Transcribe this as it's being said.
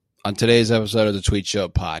On today's episode of the Tweet Show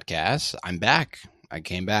podcast, I'm back. I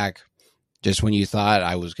came back just when you thought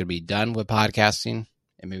I was going to be done with podcasting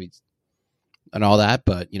and all that,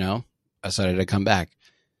 but I decided to come back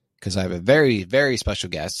because I have a very, very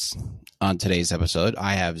special guest on today's episode.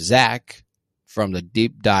 I have Zach from the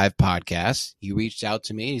Deep Dive podcast. He reached out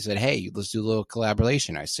to me. He said, "Hey, let's do a little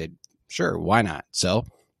collaboration." I said, "Sure, why not?" So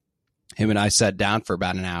him and I sat down for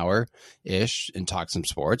about an hour-ish and talked some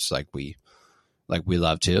sports like we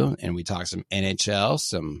love to. And we talked some NHL,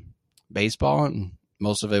 some baseball, and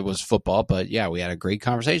most of it was football. But yeah, we had a great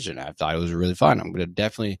conversation. I thought it was really fun. I'm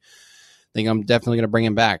definitely going to bring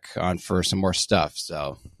him back on for some more stuff.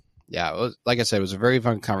 So yeah, like I said, it was a very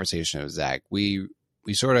fun conversation with Zach. We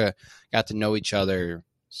sort of got to know each other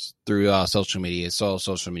through social media. It's all a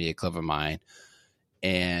social media club of mine.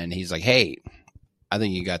 And he's like, "Hey, I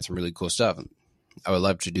think you got some really cool stuff. I would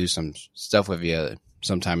love to do some stuff with you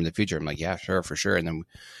sometime in the future." I'm like, "Yeah, sure, for sure." And then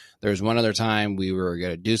there was one other time we were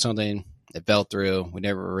going to do something. It fell through. We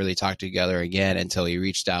never really talked together again until he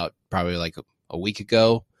reached out probably like a week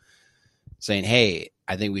ago saying, "Hey,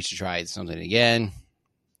 I think we should try something again.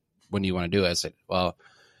 When do you want to do it?" I said, "Well,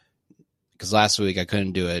 because last week I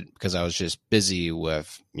couldn't do it because I was just busy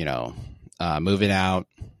with, moving out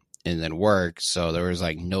and then work. So there was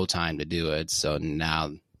like no time to do it. So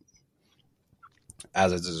now,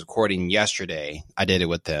 as I was recording yesterday, I did it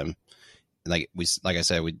with them. Like I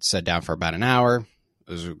said, we sat down for about an hour.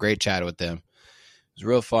 It was a great chat with them. It was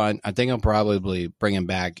real fun. I think I'll probably bring him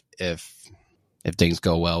back if things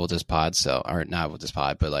go well with this pod. So, or not with this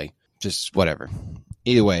pod, but like just whatever.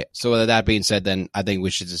 Either way. So with that being said, then I think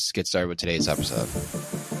we should just get started with today's episode.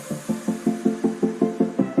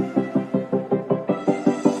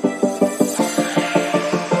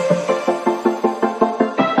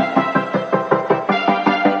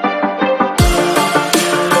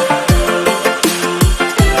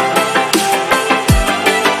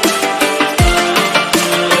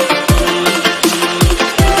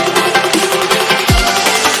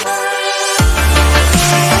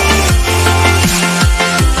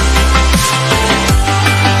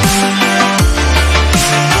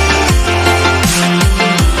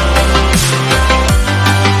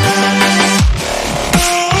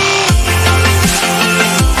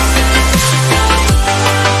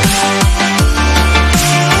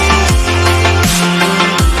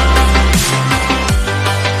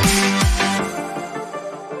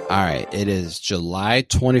 It is July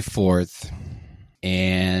 24th,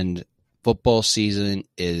 and football season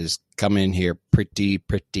is coming here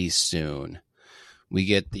pretty soon. We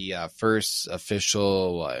get the first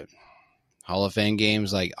official Hall of Fame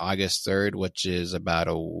games like August 3rd, which is about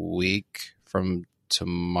a week from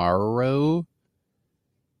tomorrow.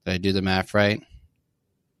 Did I do the math right?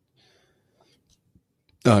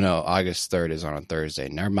 Oh, no, August 3rd is on a Thursday.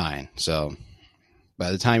 Never mind. So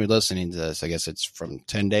by the time you're listening to this, I guess it's from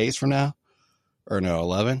 10 days from now. Or no,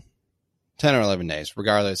 11? 10 or 11 days.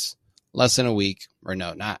 Regardless, less than a week. Or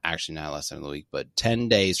no, not less than a week, but 10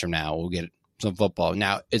 days from now, we'll get some football.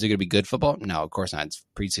 Now, is it going to be good football? No, of course not. It's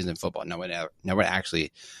preseason football. No one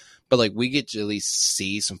actually. But like, we get to at least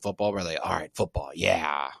see some football. We're like, all right, football.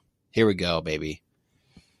 Yeah. Here we go, baby.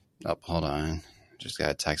 Oh, hold on. Just got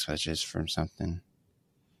a text message from something.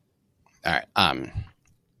 All right.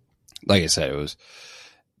 Like I said, it was,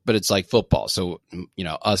 but it's like football. So,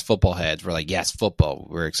 us football heads, we're like, yes, football.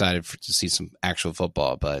 We're excited to see some actual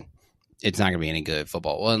football, but it's not going to be any good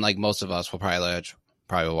football. Well, and like most of us will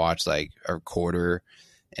probably watch like a quarter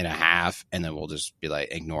and a half, and then we'll just be like,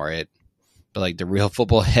 ignore it. But like the real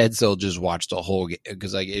football heads, they'll just watch the whole game.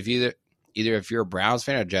 Because like if either if you're a Browns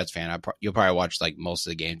fan or Jets fan, you'll probably watch like most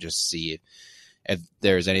of the game just to see if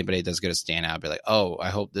there's anybody that's going to stand out. Be like, oh, I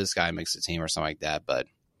hope this guy makes the team or something like that. But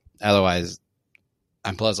otherwise,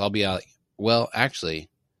 and plus I'll be out. Well, actually,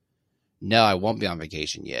 no, I won't be on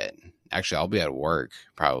vacation yet. Actually, I'll be at work.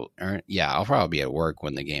 I'll probably be at work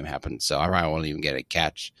when the game happens. So I probably won't even get to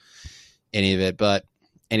catch any of it. But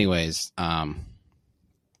anyways,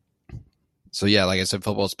 so yeah, like I said,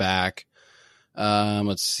 football's back.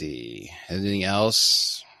 Let's see. Anything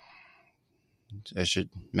else I should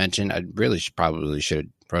mention? I really should have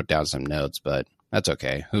wrote down some notes, but that's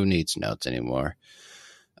okay. Who needs notes anymore?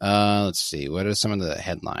 Let's see. What are some of the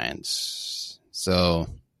headlines? So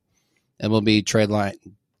MLB trade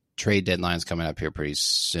deadlines coming up here pretty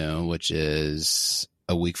soon, which is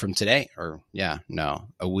a week from today. A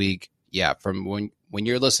week. Yeah, from when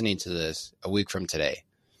you're listening to this, a week from today.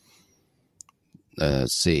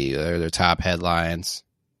 Let's see. They're their top headlines.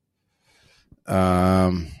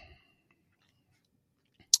 Oh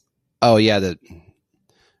yeah,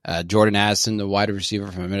 Jordan Addison, the wide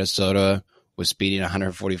receiver from Minnesota, was speeding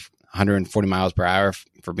 140 miles per hour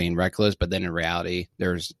for being reckless. But then in reality,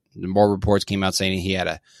 there's more reports came out saying he had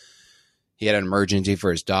an emergency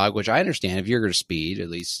for his dog, which I understand. If you're going to speed, at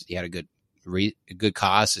least he had a good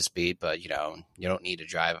cause to speed. But you don't need to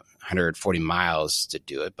drive 140 miles to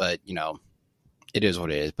do it. But it is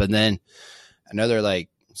what it is. But then another like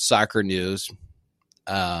soccer news.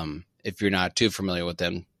 If you're not too familiar with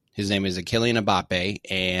them, his name is Kylian Mbappe,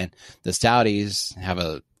 and the Saudis have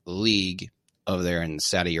a league over there in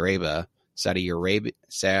Saudi Arabia,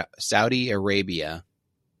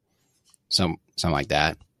 something like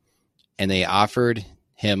that. And they offered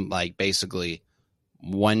him like basically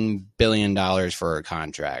 $1 billion for a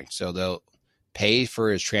contract. So they'll pay for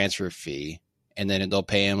his transfer fee, and then they'll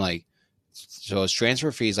pay him so his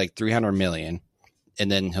transfer fee is like $300 million.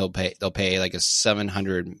 And then they'll pay like a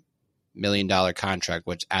 $700 million contract,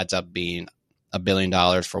 which adds up being $1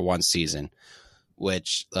 billion for one season,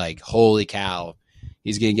 which like, holy cow,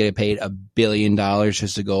 he's going to get paid $1 billion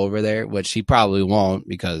just to go over there, which he probably won't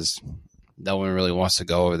because no one really wants to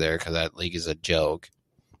go over there because that league is a joke,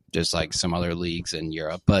 just like some other leagues in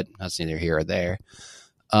Europe, but that's neither here or there.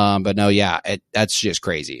 But no, yeah, that's just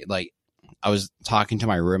crazy. Like I was talking to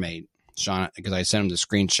my roommate, Sean, because I sent him the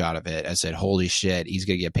screenshot of it. I said, holy shit, he's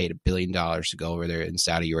going to get paid $1 billion to go over there in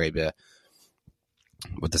Saudi Arabia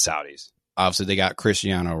with the Saudis. Obviously, they got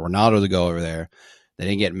Cristiano Ronaldo to go over there. They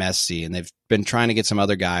didn't get Messi, and they've been trying to get some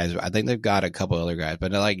other guys. I think they've got a couple other guys,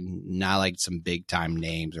 but they're not like some big time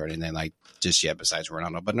names or anything like just yet besides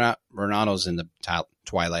Ronaldo. But Ronaldo's in the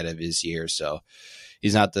twilight of his years, so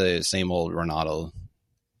he's not the same old Ronaldo.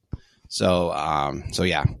 So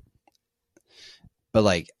yeah. But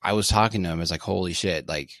like I was talking to him, it's like, holy shit,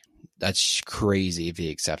 like that's crazy if he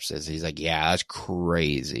accepts this. He's like, yeah, that's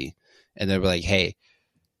crazy. And they're like, hey,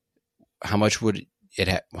 how much would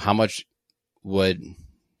the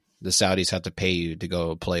Saudis have to pay you to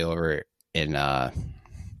go play over in in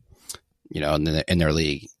their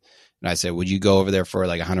league? And I said, would you go over there for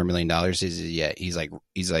like $100 million? He said, yeah. He's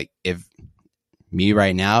like, if me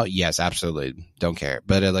right now, yes, absolutely, don't care.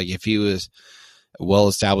 But like if he was a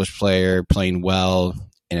well-established player playing well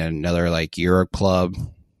in another like Europe club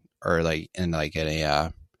or like in like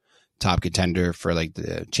a top contender for like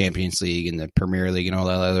the Champions League and the Premier League and all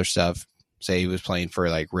that other stuff, say he was playing for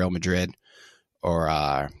like Real Madrid or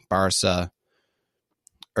Barca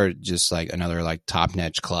or just like another like top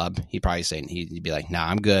notch club, he'd probably say, he'd be like, nah,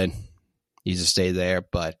 I'm good. You just stay there.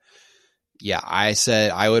 But yeah, I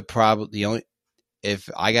said I would probably if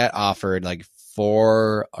I got offered like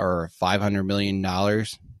 $400 or $500 million,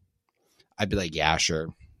 I'd be like, yeah, sure,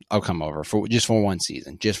 I'll come over for one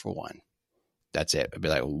season, just for one. That's it. It'd be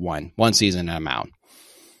like one season and I'm out.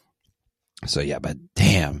 So yeah, but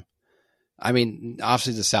damn. I mean,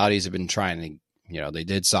 obviously the Saudis have been trying to, they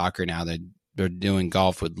did soccer. Now they're doing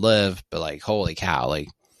golf with Liv, but like, holy cow. Like,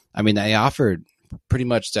 I mean, they offered pretty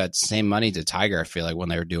much that same money to Tiger. I feel like when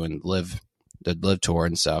they were doing the Liv tour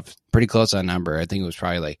and stuff, pretty close on number. I think it was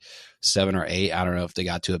probably like 7 or 8. I don't know if they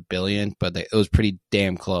got to $1 billion, but it was pretty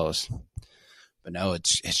damn close. But no,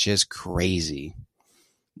 it's just crazy.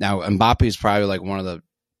 Now, Mbappe is probably like one of the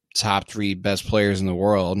top 3 best players in the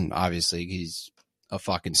world. Obviously, he's a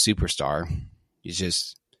fucking superstar. He's a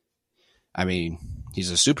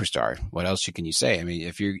superstar. What else can you say? I mean,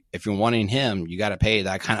 if you're wanting him, you got to pay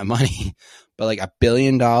that kind of money. But like $1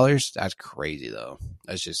 billion, that's crazy though.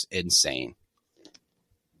 That's just insane.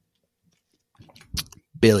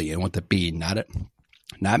 Billion with the B, not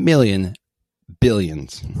million,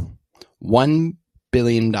 billions. $1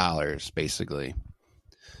 billion, basically.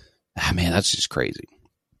 Ah, man, that's just crazy.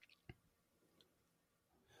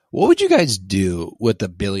 What would you guys do with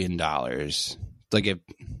 $1 billion? Like if,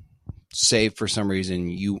 say for some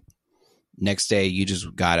reason next day you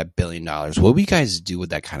just got $1 billion. What would you guys do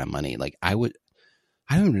with that kind of money? Like I don't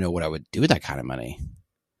even know what I would do with that kind of money.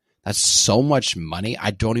 That's so much money.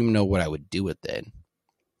 I don't even know what I would do with it.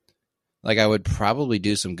 Like I would probably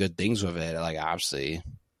do some good things with it. Like obviously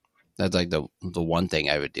that's like the one thing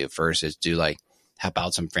I would do first is do like help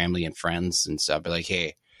out some family and friends and stuff. Be like,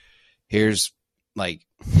 hey, here's like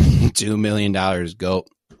 $2 million. Go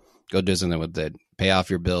do something with it. Pay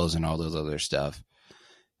off your bills and all those other stuff.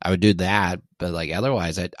 I would do that, but like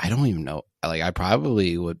otherwise, I don't even know. Like I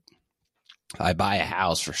probably would. I buy a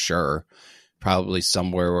house for sure. Probably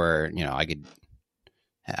somewhere where I could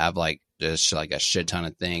have like just like a shit ton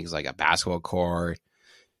of things, like a basketball court.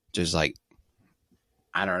 Just like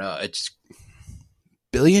I don't know. It's $1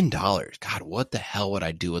 billion. God, what the hell would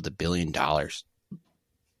I do with $1 billion?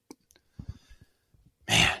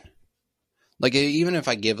 Man, like even if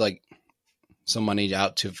I give like some money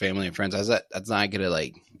out to family and friends, that's not gonna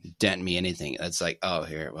like dent me anything. It's like, oh,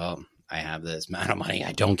 here, well, I have this amount of money.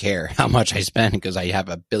 I don't care how much I spend because I have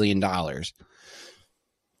 $1 billion.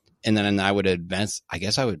 And then I would invest. I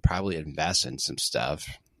guess I would probably invest in some stuff.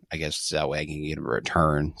 I guess that way I can get a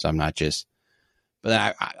return. So I'm not just,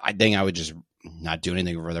 but I think I would just not do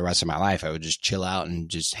anything for the rest of my life. I would just chill out and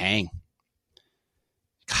just hang.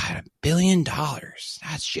 God, $1 billion.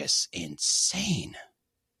 That's just insane.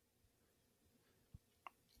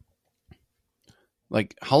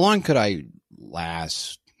 Like, how long could I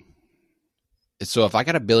last? So if I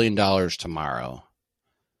got $1 billion tomorrow,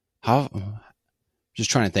 just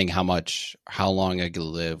trying to think how long I could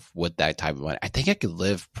live with that type of money. I think I could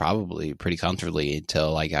live probably pretty comfortably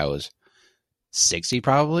until like I was 60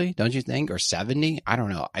 probably, don't you think? Or 70? I don't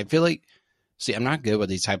know. I feel like, see, I'm not good with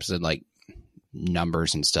these types of like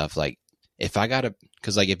numbers and stuff. Like if I got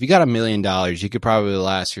because like if you got $1 million, you could probably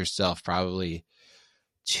last yourself probably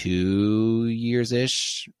 2 years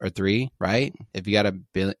ish or 3, right? If you got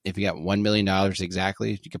 $1 million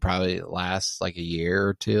exactly, you could probably last like a year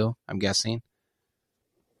or 2, I'm guessing.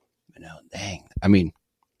 But no, dang. I mean,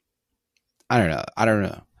 I don't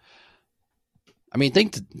know. I mean,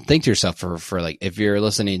 think to yourself for like, if you're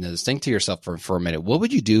listening to this, think to yourself for a minute. What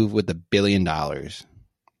would you do with $1 billion? I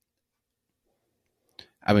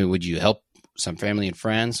mean, would you help some family and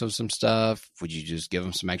friends with some stuff? Would you just give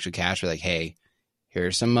them some extra cash? Or like, hey,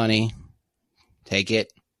 here's some money. Take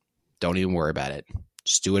it. Don't even worry about it.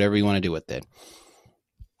 Just do whatever you want to do with it.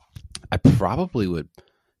 I probably would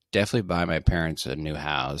definitely buy my parents a new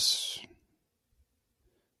house.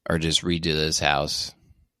 Or just redo this house,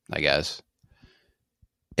 I guess.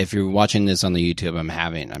 If you're watching this on the YouTube, I'm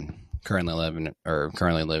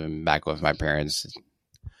currently living back with my parents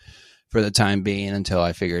for the time being until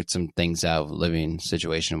I figured some things out living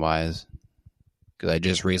situation wise. Because I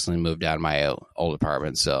just recently moved out of my old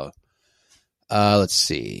apartment. So, let's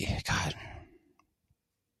see. God.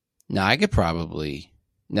 No, I'd probably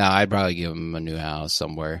give him a new house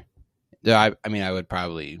somewhere. I would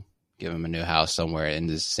probably give him a new house somewhere in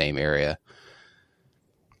the same area.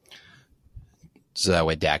 So that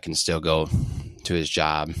way Dad can still go to his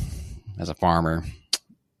job as a farmer.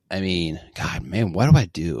 I mean, God, man, what do I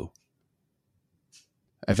do?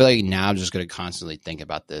 I feel like now I'm just going to constantly think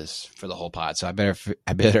about this for the whole pod. So I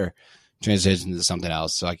better transition to something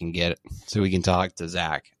else so we can talk to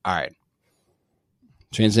Zach. All right.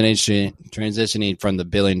 Transitioning from the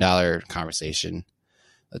 $1 billion conversation.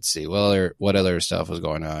 Let's see. What other stuff was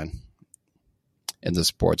going on in the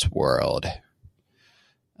sports world?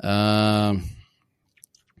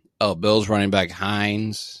 Bills running back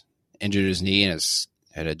Hines injured his knee and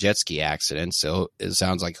had a jet ski accident, so it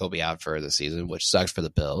sounds like he'll be out for the season, which sucks for the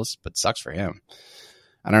Bills, but sucks for him.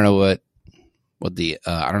 I don't know I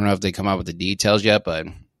don't know if they come out with the details yet, but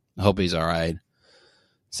I hope he's all right.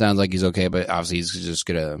 Sounds like he's okay, but obviously he's just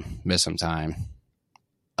gonna miss some time.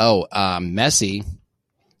 Messi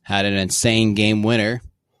had an insane game winner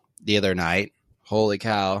the other night. Holy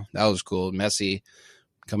cow, that was cool. Messi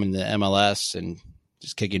coming to MLS and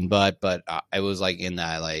just kicking butt, but it was like in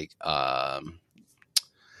that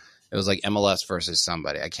it was like MLS versus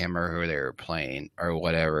somebody. I can't remember who they were playing or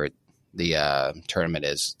whatever the tournament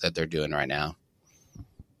is that they're doing right now.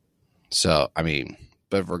 So, I mean,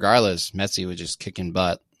 but regardless, Messi was just kicking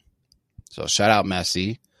butt. So shout out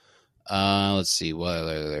Messi. Let's see what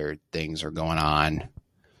other things are going on.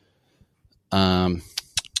 I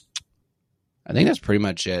think that's pretty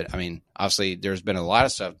much it. I mean, obviously there's been a lot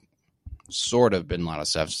of stuff,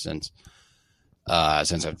 since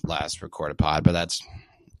I've last recorded pod, but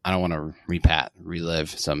I don't want to relive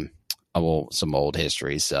some old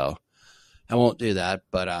history, so I won't do that.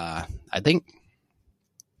 But I think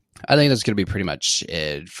that's going to be pretty much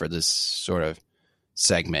it for this sort of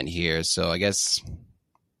segment here. So I guess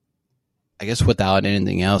without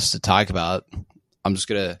anything else to talk about, I'm just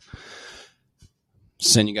going to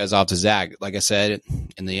send you guys off to Zach. Like I said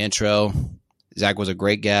in the intro, Zach was a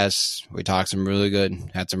great guest. We talked had some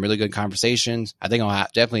really good conversations. I think I'll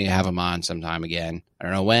definitely have him on sometime again. I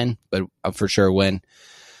don't know when, but I'm for sure when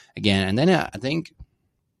again. And then I think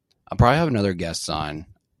I'll probably have another guest on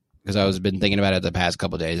because I was been thinking about it the past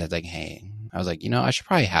couple of days. I think, I was like, I should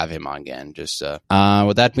probably have him on again. Just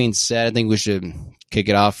with that being said, I think we should kick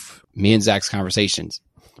it off. Me and Zach's conversations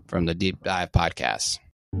from the Deep Dive Podcast.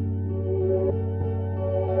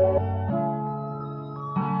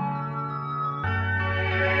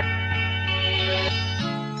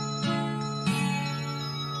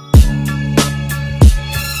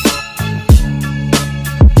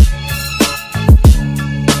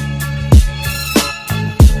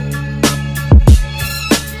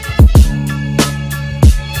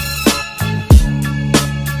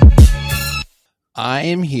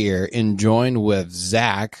 here and joined with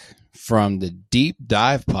Zach from the Deep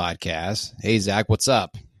Dive Podcast. Hey, Zach, what's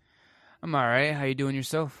up? I'm all right. How you doing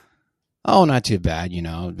yourself? Oh, not too bad. You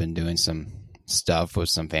know, I've been doing some stuff with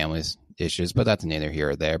some family issues, but that's neither here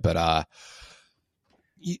or there. But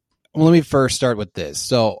let me first start with this.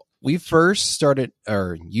 So you first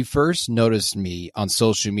noticed me on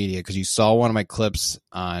social media because you saw one of my clips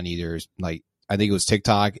on either, like, I think it was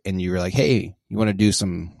TikTok, and you were like, hey, you want to do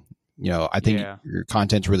some, I think your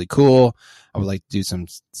content's really cool. I would like to do some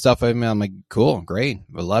stuff with me. I'm like, cool, great,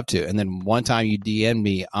 would love to. And then one time you DM'd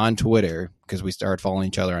me on Twitter because we started following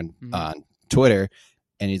each other on Twitter,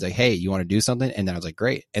 and he's like, hey, you want to do something? And then I was like,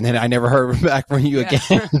 great. And then I never heard back from you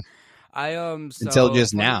again. Until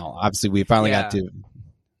just now. Obviously, we finally got to.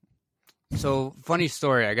 So, funny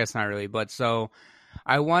story, I guess not really, but so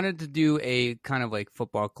I wanted to do a kind of like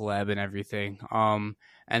football collab and everything. And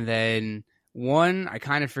then I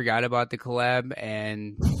kind of forgot about the collab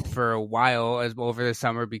and for a while over the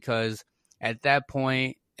summer, because at that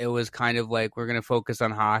point it was kind of like we're going to focus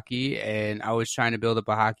on hockey, and I was trying to build up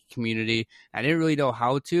a hockey community. I didn't really know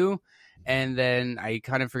how to. And then I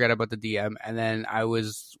kind of forgot about the DM. And then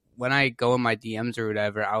when I go in my DMs or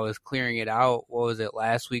whatever, I was clearing it out. What was it,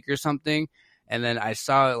 last week or something? And then I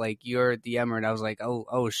saw it, like, your DMer, and I was like,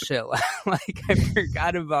 oh shit, like I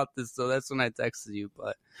forgot about this. So that's when I texted you.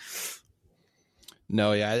 But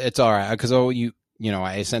no, yeah, it's all right, because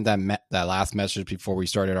I sent that last message before we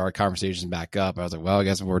started our conversations back up. I was like, well, I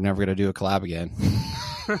guess we're never gonna do a collab again.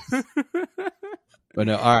 But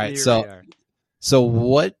no, all right. So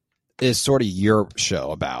what is sort of your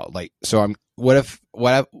show about? Like, so what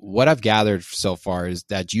I've gathered so far is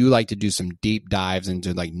that you like to do some deep dives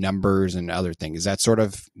into like numbers and other things. Is that sort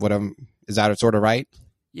of right?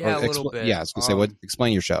 Yeah, a little bit. Yeah, I was gonna say,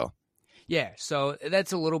 explain your show. Yeah, so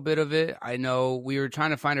that's a little bit of it. I know we were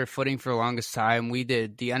trying to find our footing for the longest time. We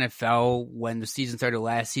did the NFL when the season started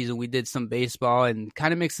last season. We did some baseball and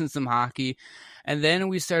kind of mixed in some hockey. And then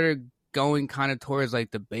we started going kind of towards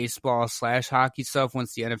like the baseball / hockey stuff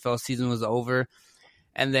once the NFL season was over.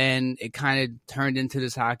 And then it kind of turned into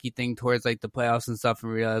this hockey thing towards like the playoffs and stuff,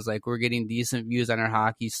 and realized like we're getting decent views on our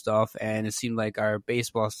hockey stuff, and it seemed like our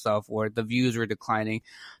baseball stuff, or the views were declining.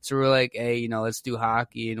 So we're like, hey, let's do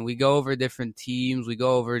hockey. And we go over different teams. We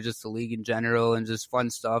go over just the league in general and just fun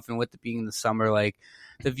stuff. And with it being the summer, like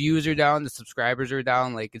the views are down, the subscribers are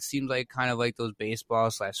down. Like it seems like kind of like those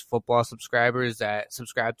baseball / football subscribers that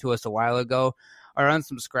subscribed to us a while ago are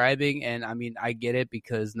unsubscribing. And I mean, I get it,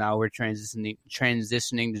 because now we're transitioning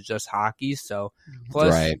to just hockey. So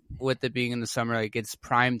plus with it being in the summer, like it's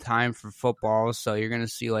prime time for football. So you're going to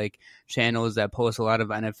see like channels that post a lot of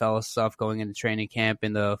NFL stuff going into training camp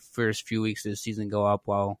in the first few weeks of the season go up.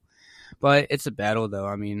 But it's a battle though.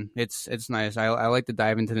 I mean, it's nice. I like to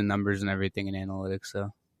dive into the numbers and everything in analytics.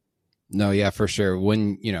 So no, yeah, for sure.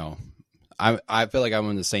 When, I feel like I'm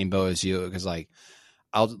in the same boat as you, because like,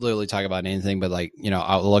 I'll literally talk about anything, but like,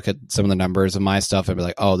 I'll look at some of the numbers of my stuff and be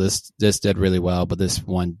like, oh, this did really well, but this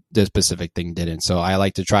specific thing didn't. So I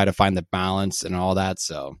like to try to find the balance and all that.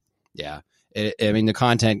 So yeah,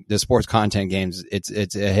 the sports content games, it's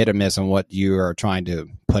a hit or miss on what you are trying to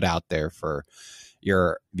put out there for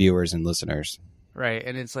your viewers and listeners. Right,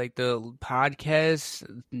 and it's like the podcast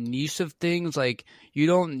niche of things, like you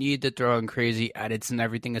don't need to throw in crazy edits and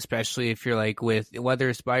everything, especially if you're like whether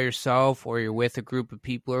it's by yourself or you're with a group of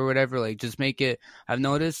people or whatever, like just make it. I've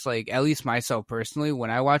noticed, like, at least myself personally,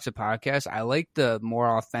 when I watch a podcast, I like the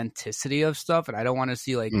more authenticity of stuff, and I don't want to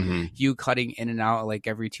see like you cutting in and out like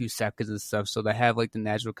every 2 seconds and stuff. So they have like the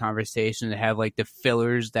natural conversation, they have like the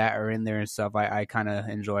fillers that are in there and stuff. I kind of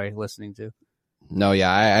enjoy listening to. No,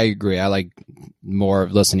 yeah, I agree. I like more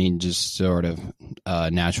of listening, just sort of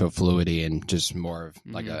natural fluidity, and just more of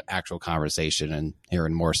like an actual conversation and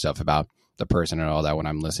hearing more stuff about the person and all that when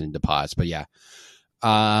I'm listening to pods. But yeah,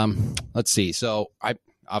 let's see. So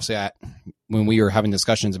when we were having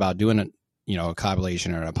discussions about doing a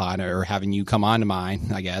compilation or a pod, or having you come on to mine,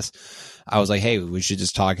 I guess I was like, hey, we should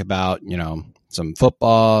just talk about, some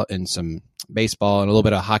football and some baseball and a little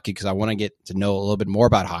bit of hockey, because I want to get to know a little bit more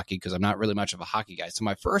about hockey, because I'm not really much of a hockey guy. So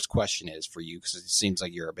my first question is for you, because it seems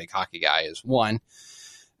like you're a big hockey guy, is one,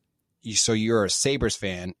 so you're a Sabres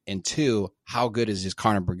fan, and two, how good is this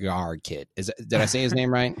Connor Bedard kid? Did I say his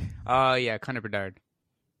name right? Yeah, Connor Bedard.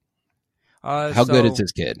 How good is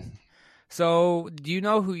this kid? So do you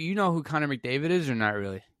know who Connor McDavid is, or not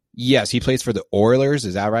really? Yes, he plays for the Oilers.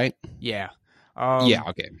 Is that right? Yeah. Yeah,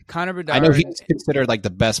 okay. Connor Bedard. I know he's considered like the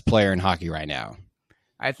best player in hockey right now.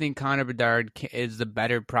 I think Connor Bedard is the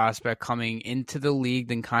better prospect coming into the league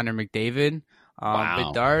than Connor McDavid.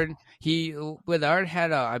 Wow. Bedard, Bedard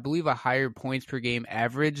had I believe a higher points per game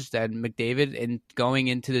average than McDavid, and going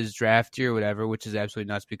into this draft year or whatever, which is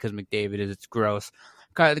absolutely nuts because McDavid is it's gross.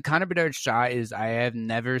 The Connor Bedard shot is I have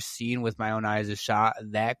never seen with my own eyes a shot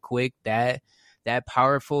that quick, that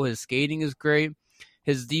powerful. His skating is great.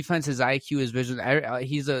 His defense, his IQ, his vision.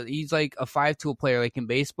 He's like a 5-tool player, like in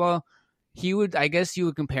baseball. I guess you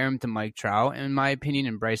would compare him to Mike Trout, in my opinion,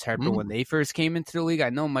 and Bryce Harper when they first came into the league. I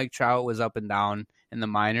know Mike Trout was up and down in the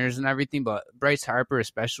minors and everything, but Bryce Harper,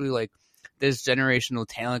 especially, like this generational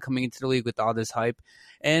talent coming into the league with all this hype.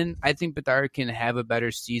 And I think Bedard can have a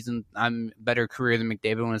better season, better career than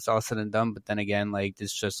McDavid when it's all said and done. But then again, like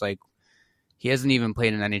it's just like he hasn't even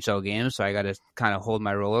played an NHL game, so I got to kind of hold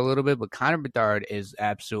my roll a little bit. But Connor Bedard is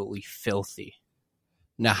absolutely filthy.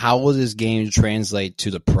 Now, how will this game translate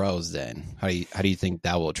to the pros then? How do you think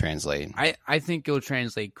that will translate? I think it'll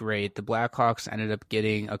translate great. The Blackhawks ended up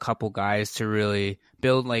getting a couple guys to really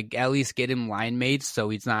build, like at least get him line mates so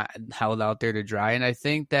he's not held out there to dry. And I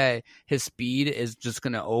think that his speed is just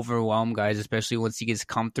going to overwhelm guys, especially once he gets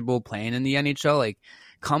comfortable playing in the NHL. Like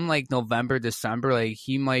come like November, December, like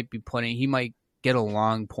he might get a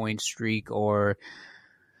long point streak or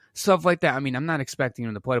stuff like that. I mean, I'm not expecting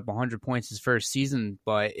him to put up 100 points his first season,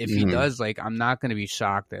 but if he does, like, I'm not going to be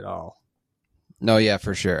shocked at all. No, yeah,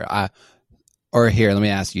 for sure. Or here, let me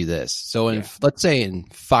ask you this. So, let's say in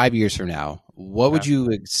 5 years from now, what would you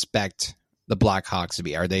expect the Blackhawks to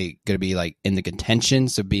be? Are they going to be like in the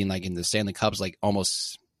contentions of being like in the Stanley Cups, like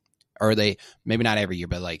almost, or are they maybe not every year,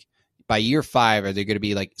 but like by year 5, are they going to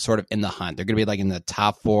be like sort of in the hunt? They're going to be like in the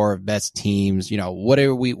top 4 best teams. You know, what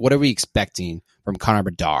are we expecting from Connor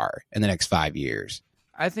Bedard in the next 5 years?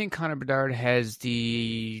 I think Connor Bedard has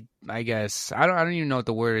I don't even know what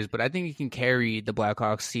the word is, but I think he can carry the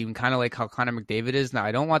Blackhawks team kind of like how Connor McDavid is. Now,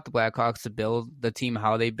 I don't want the Blackhawks to build the team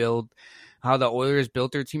how the Oilers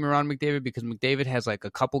built their team around McDavid, because McDavid has like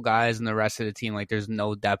a couple guys and the rest of the team, like there's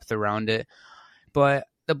no depth around it. But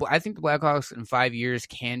I think the Blackhawks in 5 years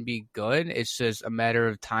can be good. It's just a matter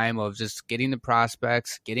of time of just getting the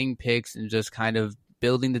prospects, getting picks, and just kind of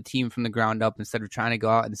building the team from the ground up instead of trying to go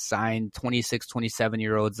out and sign 26,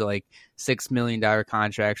 27-year-olds to like $6 million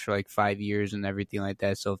contracts for like 5 years and everything like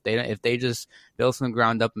that. So if they just build from the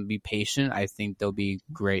ground up and be patient, I think they'll be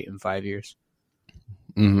great in 5 years.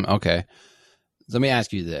 Okay. Let me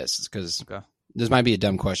ask you this, because this might be a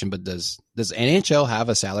dumb question, but does NHL have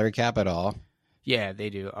a salary cap at all? Yeah, they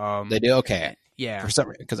do. They do? Okay. Yeah. For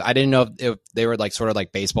some, because I didn't know if they were like sort of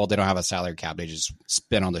like baseball. They don't have a salary cap. They just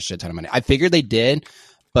spend on the shit ton of money. I figured they did,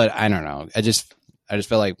 but I don't know. I just felt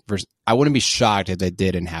like I wouldn't be shocked if they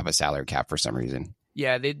didn't have a salary cap for some reason.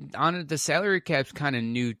 Yeah, the salary cap's kind of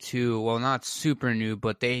new too. Well, not super new,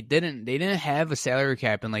 but they didn't have a salary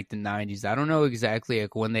cap in like the 90s. I don't know exactly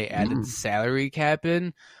like when they added the salary cap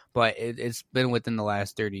in, but it's been within the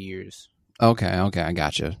last 30 years. Okay, I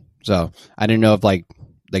gotcha. So I didn't know if like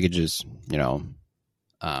they could just, you know,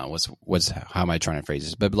 how am I trying to phrase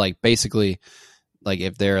this? But like basically, like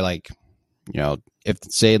if they're like, you know, if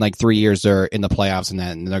say in like 3 years they're in the playoffs and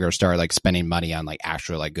then they're gonna start like spending money on like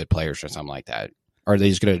actual like good players or something like that. Are they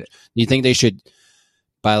just gonna? Do you think they should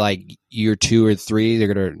by like year 2 or 3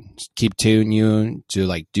 they're gonna keep tuning you to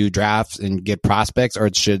like do drafts and get prospects,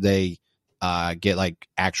 or should they get like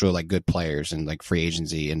actual like good players and like free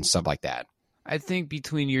agency and stuff like that? I think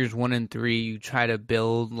between years 1 and 3, you try to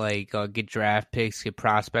build like get draft picks, get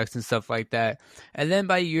prospects and stuff like that, and then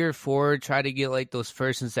by year 4, try to get like those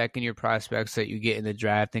first and second year prospects that you get in the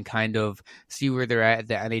draft and kind of see where they're at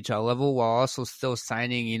the NHL level, while also still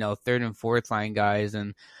signing, you know, third and fourth line guys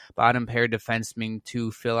and bottom pair defensemen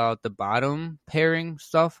to fill out the bottom pairing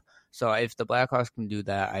stuff. So if the Blackhawks can do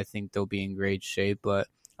that, I think they'll be in great shape. But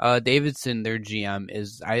Davidson, their GM,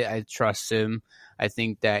 I trust him. I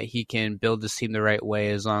think that he can build this team the right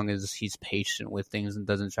way as long as he's patient with things and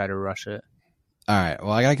doesn't try to rush it. All right.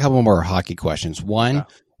 Well, I got a couple more hockey questions. One,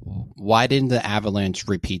 why didn't the Avalanche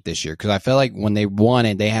repeat this year? Because I feel like when they won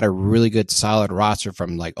it, they had a really good, solid roster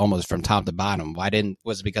from like almost from top to bottom.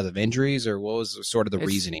 Was it because of injuries, or what was sort of the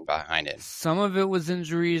reasoning behind it? Some of it was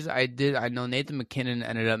injuries. I know Nathan MacKinnon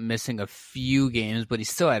ended up missing a few games, but he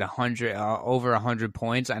still had over 100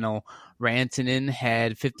 points. I know Rantanen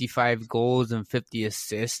had 55 goals and 50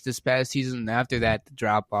 assists this past season. And after that, the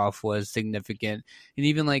drop-off was significant. And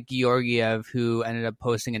even like Georgiev, who ended up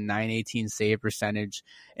posting a .918 save percentage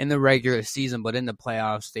in the regular season, but in the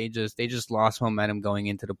playoffs, they just lost momentum going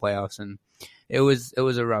into the playoffs. And it was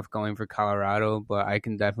a rough going for Colorado, but I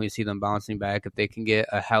can definitely see them bouncing back. If they can get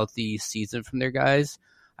a healthy season from their guys,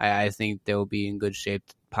 I think they'll be in good shape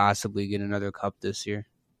to possibly get another cup this year.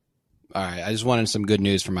 All right. I just wanted some good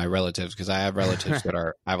news from my relatives because I have relatives that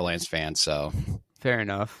are Avalanche fans. So Fair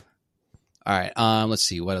enough. all right. Let's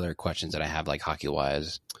see what other questions that I have, like hockey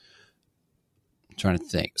wise. I'm trying to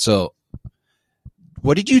think. So,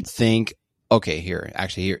 what did you think? Okay, here's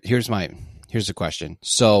the question.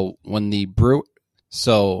 So when the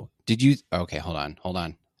did you? Okay, hold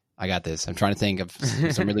on. I got this. I'm trying to think of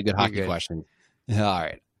some really good hockey good. questions. All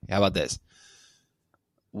right. How about this?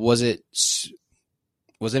 Was it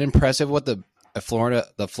impressive what the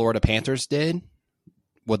Florida Panthers did?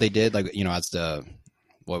 What they did, like, as the,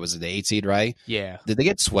 what was it, the 8 seed, right? Yeah. Did they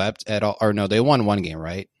get swept at all? Or no, they won one game,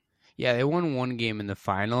 right? Yeah, they won one game in the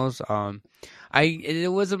finals.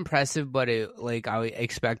 It was impressive, but I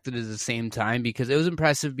expected at the same time, because it was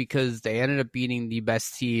impressive because they ended up beating the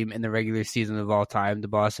best team in the regular season of all time, the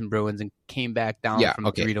Boston Bruins, and came back down from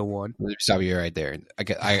 3-1. Let me stop you right there. I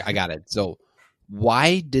got it. So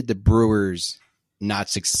why did the Brewers not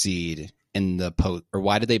succeed in the post, or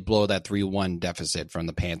why did they blow that 3-1 deficit from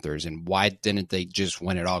the Panthers, and why didn't they just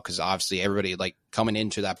win it all? Because obviously everybody, like, coming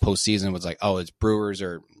into that postseason was like, oh, it's Brewers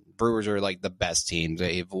are like the best team.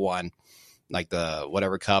 They've won like the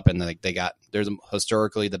whatever cup, and like they're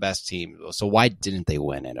historically the best team. So why didn't they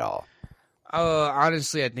win at all?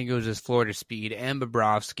 Honestly, I think it was just Florida speed, and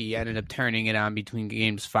Bobrovsky ended up turning it on between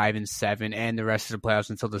games 5 and 7 and the rest of the playoffs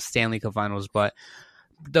until the Stanley Cup Finals. But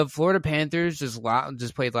the Florida Panthers just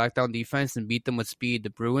played lockdown defense and beat them with speed.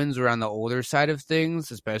 The Bruins were on the older side of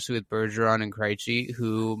things, especially with Bergeron and Krejci,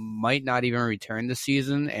 who might not even return this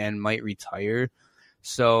season and might retire.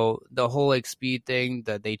 So the whole speed thing,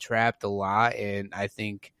 that they trapped a lot, and I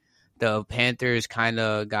think the Panthers kind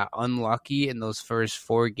of got unlucky in those first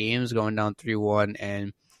 4 games going down 3-1,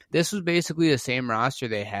 and this was basically the same roster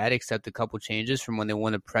they had, except a couple changes from when they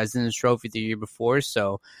won the President's Trophy the year before.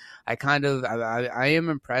 So I am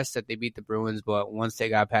impressed that they beat the Bruins, but once they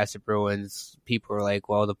got past the Bruins, people were like,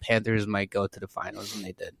 well, the Panthers might go to the finals, and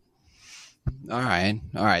they did. All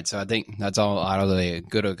right. So I think that's all out of the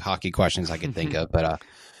good hockey questions I can think of. But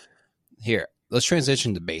here, let's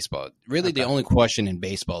transition to baseball. Really, the only question in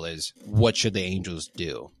baseball is, what should the Angels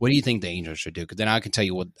do? What do you think the Angels should do? Because then I can tell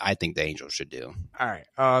you what I think the Angels should do. All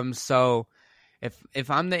right. So if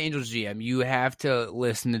I'm the Angels GM, you have to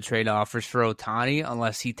listen to trade offers for Ohtani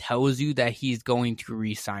unless he tells you that he's going to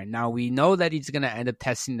re-sign. Now, we know that he's going to end up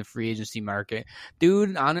testing the free agency market.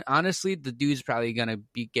 Dude, honestly, the dude's probably going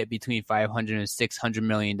to get between $500 and $600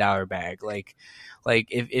 million bag. Like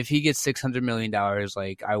if he gets $600 million,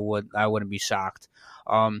 like I wouldn't be shocked.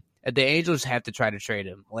 The Angels have to try to trade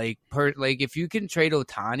him. Like if you can trade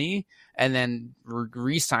Ohtani and then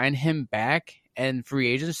re-sign him back and free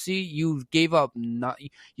agency, you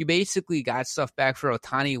basically got stuff back for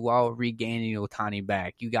Ohtani while regaining Ohtani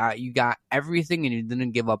back. You got everything, and you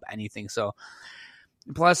didn't give up anything. So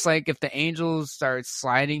plus, like, if the Angels start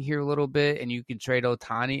sliding here a little bit and you can trade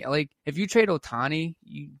Ohtani, like if you trade Ohtani,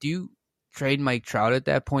 you trade Mike Trout at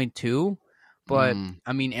that point too. But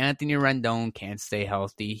I mean, Anthony Rendon can't stay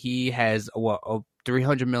healthy. He has a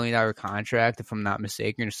 $300 million contract, if I'm not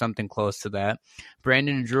mistaken, or something close to that.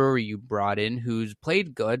 Brandon Drury you brought in, who's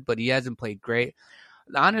played good, but he hasn't played great.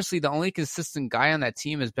 Honestly, the only consistent guy on that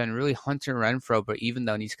team has been really Hunter Renfroe, but even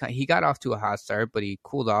though he got off to a hot start, but he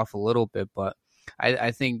cooled off a little bit. But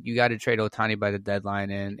I think you got to trade Ohtani by the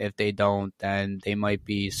deadline, and if they don't, then they might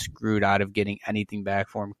be screwed out of getting anything back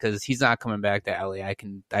for him, because he's not coming back to LA. I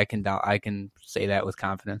can say that with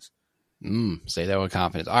confidence. Say that with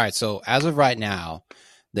confidence. All right, so as of right now,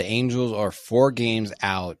 the Angels are 4 games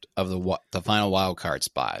out of the final wild card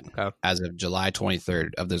spot as of July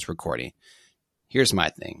 23rd of this recording. Here's my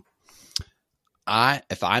thing.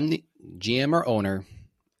 If I'm the GM or owner,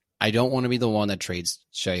 I don't want to be the one that trades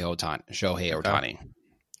Shohei Ohtani,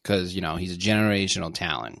 because he's a generational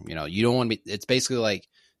talent. You don't want to be. It's basically like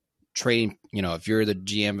trading. If you're the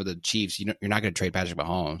GM of the Chiefs, you're not going to trade Patrick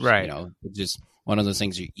Mahomes, right? It's just one of those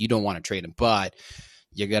things you don't want to trade him, but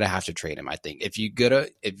you're gonna have to trade him. I think if you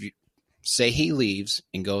say he leaves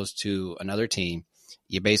and goes to another team,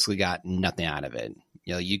 you basically got nothing out of it.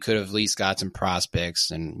 You could have at least got some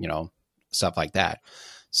prospects and stuff like that.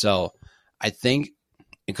 So I think,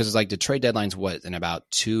 because it's like the trade deadline's in about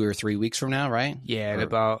 2 or 3 weeks from now, right? Yeah, in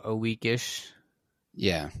about a weekish.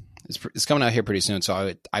 Yeah, it's coming out here pretty soon.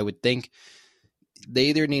 So I would think they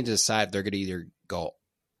either need to decide if they're going to either go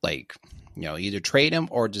either trade him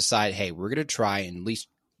or decide, hey, we're going to try and at least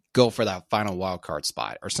go for that final wild card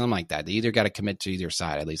spot or something like that. They either got to commit to either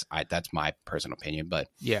side. At least that's my personal opinion. But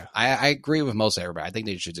yeah, I agree with most everybody. I think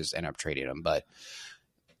they should just end up trading him. But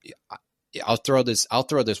I'll throw this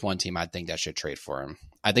one team I think that should trade for him.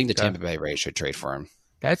 I think the Tampa Bay Rays should trade for him.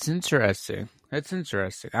 That's interesting. That's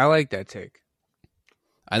interesting. I like that take.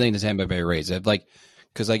 I think the Tampa Bay Rays,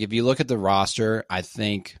 because if you look at the roster, I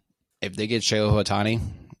think if they get Shohei Ohtani,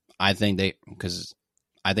 I think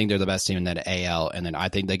they're the best team in that AL, and then I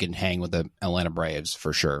think they can hang with the Atlanta Braves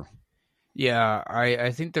for sure. Yeah,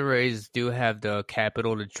 I think the Rays do have the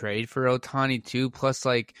capital to trade for Ohtani too. Plus,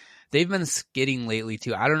 they've been skidding lately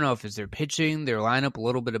too. I don't know if it's their pitching, their lineup, a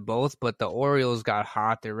little bit of both. But the Orioles got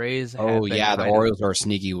hot. The Rays. Oh yeah, the Orioles are a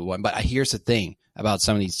sneaky one. But here's the thing about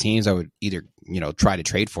some of these teams: I would either try to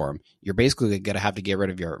trade for them. You're basically gonna have to get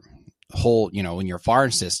rid of your whole in your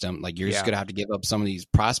farm system. Like you're just gonna have to give up some of these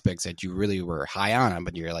prospects that you really were high on.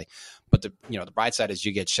 But you're like, but the bright side is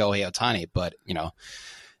you get Shohei Ohtani. But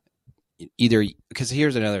either because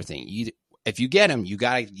here's another thing: if you get him, you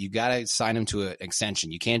gotta sign him to an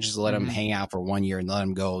extension. You can't just let him hang out for 1 year and let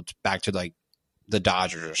him go back to like the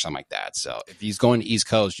Dodgers or something like that. So if he's going to East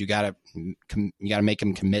Coast, you gotta make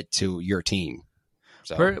him commit to your team.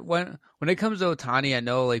 So when it comes to Ohtani, I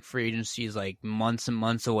know like free agency is like months and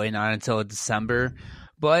months away, not until December.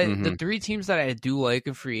 But the three teams that I do like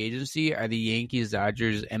in free agency are the Yankees,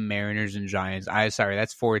 Dodgers, and Mariners and Giants. Sorry,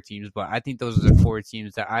 that's four teams, but I think those are the four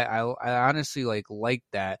teams that I honestly like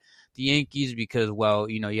that. The Yankees because, well,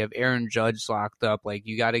 you have Aaron Judge locked up. Like,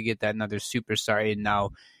 you got to get that another superstar in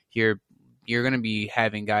now. You're going to be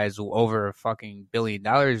having guys over a fucking $1 billion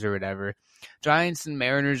or whatever. Giants and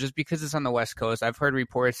Mariners, just because it's on the West Coast. I've heard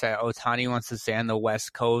reports that Ohtani wants to stay on the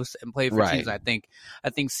West Coast and play for teams. I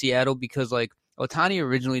think Seattle, because like Ohtani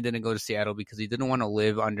originally didn't go to Seattle because he didn't want to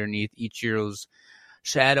live underneath Ichiro's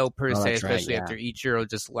shadow per se, especially after Ichiro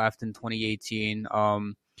just left in 2018.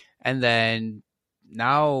 And then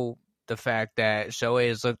now the fact that Shohei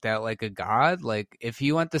is looked at like a god, like if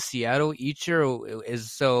he went to Seattle, Ichiro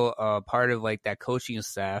is still part of like that coaching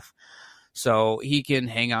staff. So he can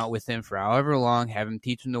hang out with him for however long, have him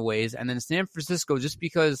teach him the ways. And then San Francisco, just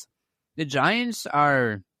because the Giants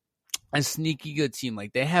are a sneaky good team.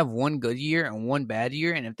 Like they have one good year and one bad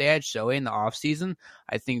year. And if they had Shohei in the offseason,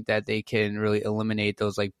 I think that they can really eliminate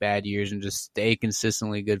those like bad years and just stay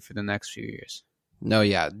consistently good for the next few years. No,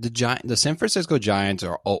 yeah. The San Francisco Giants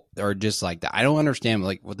are just like that. I don't understand.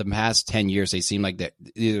 Like with the past 10 years, they seem like they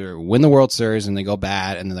either win the World Series and they go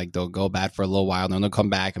bad, and then like they'll go bad for a little while, and then they'll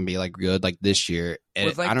come back and be like good, like this year. And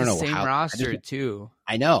with like I don't know same roster too.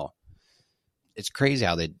 I know. It's crazy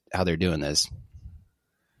how they're doing this.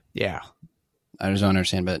 Yeah, I just don't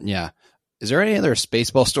understand. But yeah, is there any other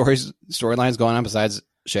baseball storylines going on besides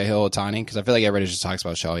Shohei Ohtani? Because I feel like everybody just talks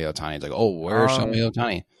about Shohei Ohtani. It's like, oh, where's Shohei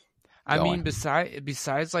Ohtani? I mean,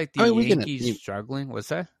 besides like the Yankees struggling, what's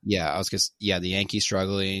that? Yeah, the Yankees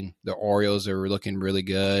struggling. The Orioles are looking really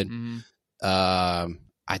good. Mm-hmm.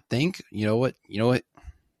 I think you know what.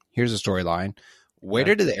 Here's a storyline. Where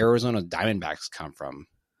did the Arizona Diamondbacks come from?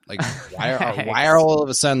 Like, why are all of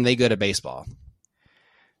a sudden they good at baseball?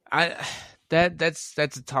 That's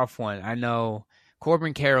a tough one. I know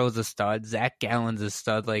Corbin Carroll's a stud. Zach Gallen's a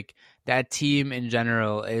stud. Like that team in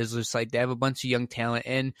general is just like they have a bunch of young talent,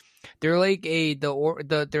 and they're like I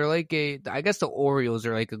guess the Orioles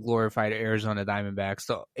are like a glorified Arizona Diamondbacks.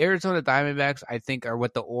 So Arizona Diamondbacks, I think, are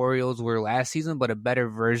what the Orioles were last season, but a better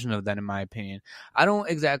version of that, in my opinion. I don't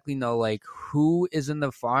exactly know like who is in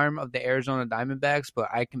the farm of the Arizona Diamondbacks, but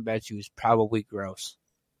I can bet you it's probably gross.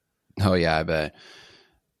 Oh yeah, I bet.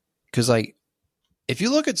 Because like, if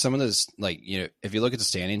you look at some of this, like if you look at the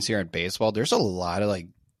standings here in baseball, there's a lot of like.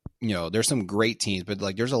 There's some great teams, but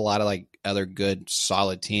like there's a lot of like other good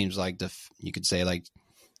solid teams like you could say like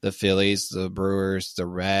the Phillies, the Brewers, the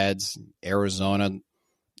Reds, Arizona, and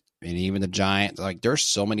even the Giants. Like there's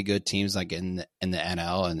so many good teams like in the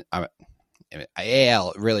NL and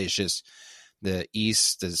AL. Really, it's just the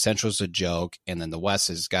East, the Central's a joke, and then the West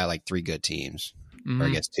has got like three good teams, or I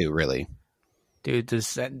guess two really. Dude,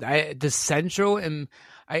 the Central and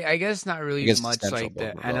I guess not really much like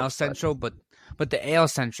the NL Central, but the AL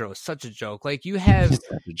Central is such a joke. Like you have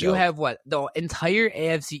what the entire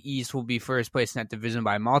AFC East will be first place in that division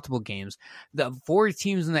by multiple games. The four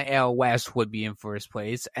teams in the AL West would be in first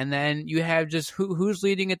place, and then you have just who's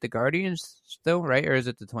leading it? The Guardians still, right? Or is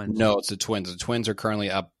it the Twins? No, it's the Twins. The Twins are currently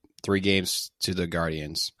up 3 games to the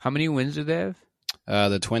Guardians. How many wins do they have?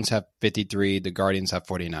 The Twins have 53. The Guardians have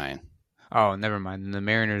 49. Oh, never mind. And the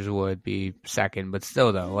Mariners would be second, but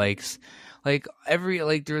still though, there's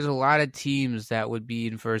a lot of teams that would be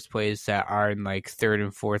in first place that are in like third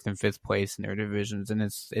and fourth and fifth place in their divisions, and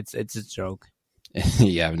it's a joke.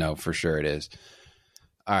 Yeah, no, for sure it is.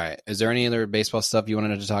 All right, is there any other baseball stuff you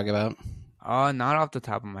wanted to talk about? Not off the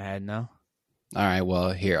top of my head, no. All right,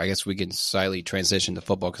 well, here I guess we can slightly transition to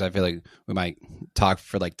football because I feel like we might talk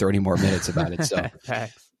for like 30 more minutes about it. So,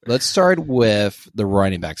 let's start with the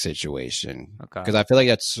running back situation. Okay. Because I feel like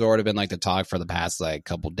that's sort of been like the talk for the past like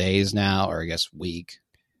couple days now, or I guess week,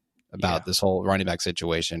 about this whole running back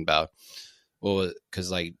situation. About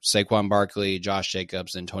because like Saquon Barkley, Josh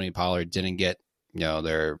Jacobs, and Tony Pollard didn't get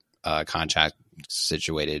their contract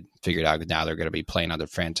figured out. Now they're going to be playing under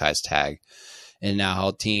franchise tag. And now how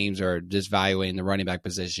teams are just valuing the running back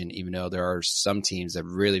position, even though there are some teams that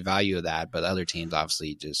really value that, but other teams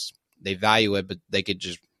obviously just they value it, but they could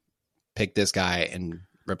just pick this guy and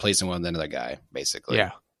replace him with another guy, basically.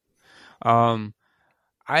 Yeah.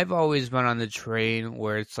 I've always been on the train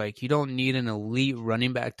where it's like you don't need an elite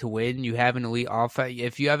running back to win. You have an elite offense.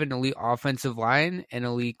 If you have an elite offensive line, an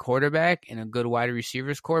elite quarterback, and a good wide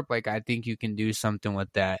receivers corp, like I think you can do something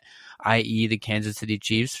with that, i.e. the Kansas City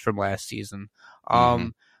Chiefs from last season.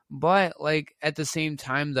 But like at the same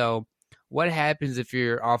time though, what happens if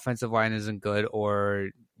your offensive line isn't good or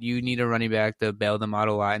you need a running back to bail them out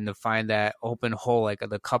a lot and to find that open hole, like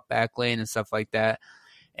the cutback lane and stuff like that?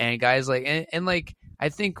 And guys like, and like, I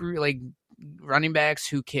think like running backs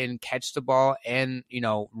who can catch the ball and,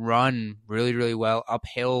 run really, really well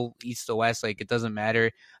uphill, east to west, like it doesn't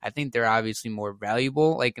matter. I think they're obviously more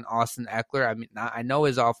valuable, like an Austin Eckler. I mean, I know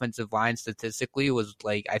his offensive line statistically was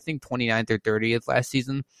like, I think 29th or 30th last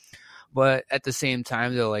season. But at the same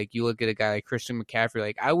time, though, like you look at a guy like Christian McCaffrey,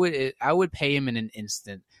 like I would pay him in an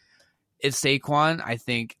instant. It's Saquon. I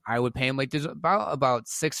think I would pay him. Like there's about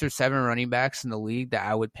 6 or 7 running backs in the league that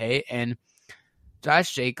I would pay. And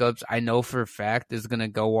Josh Jacobs, I know for a fact, is going to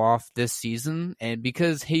go off this season. And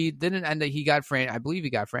because he didn't end up, I believe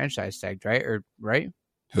he got franchise tagged, right?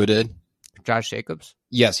 Who did? Josh Jacobs.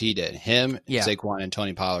 Yes, he did. Him, Saquon, and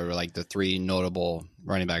Tony Pollard were like the 3 notable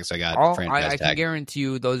running backs that got franchise tagged. I can guarantee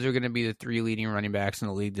you those are going to be the 3 leading running backs in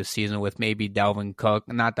the league this season, with maybe Nick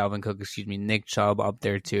Chubb up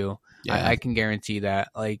there too. Yeah. I can guarantee that.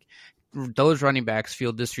 Like those running backs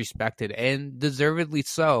feel disrespected and deservedly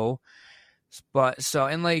so. But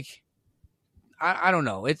I don't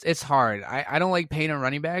know. It's hard. I don't like paying a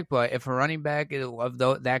running back, but if a running back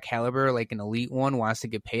of that caliber, like an elite one, wants to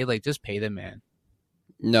get paid, like just pay them, man.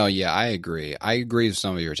 No, yeah, I agree. I agree with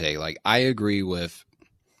some of your take. Like I agree with,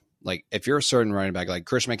 like if you're a certain running back, like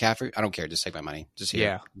Christian McCaffrey, I don't care. Just take my money. Just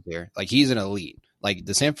here. Like he's an elite. Like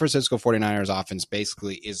the San Francisco 49ers offense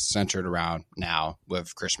basically is centered around now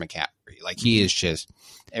with Christian McCaffrey. Like he is just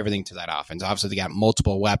everything to that offense. Obviously they got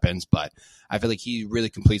multiple weapons, but I feel like he really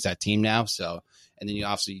completes that team now. So, and then you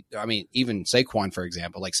obviously, I mean, even Saquon, for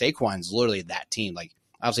example, like Saquon's literally that team. Like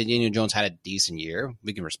obviously Daniel Jones had a decent year.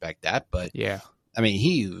 We can respect that, but yeah. I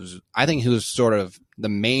mean, I think he was sort of the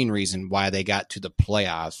main reason why they got to the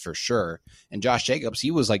playoffs for sure. And Josh Jacobs,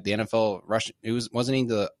 he was like the NFL rushing. Wasn't he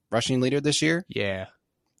the rushing leader this year? Yeah.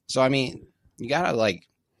 So I mean, you gotta like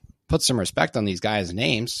put some respect on these guys'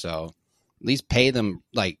 names. So at least pay them.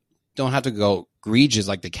 Like, don't have to go egregious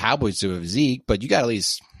like the Cowboys do with Zeke, but you gotta at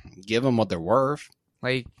least give them what they're worth.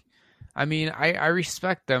 Like, I mean, I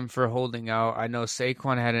respect them for holding out. I know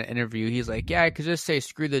Saquon had an interview. He's like, yeah, I could just say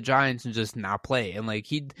screw the Giants and just not play. And like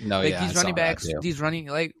these running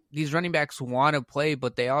backs want to play,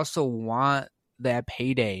 but they also want that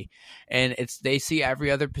payday. And they see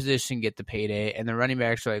every other position get the payday, and the running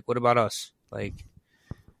backs are like, what about us? Like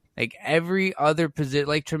every other position,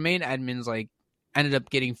 like Tremaine Edmonds, like ended up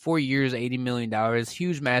getting 4 years, $80 million,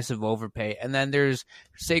 huge, massive overpay. And then there's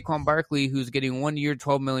Saquon Barkley, who's getting 1 year,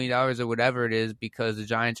 $12 million or whatever it is, because the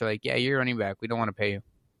Giants are like, yeah, you're running back. We don't want to pay you.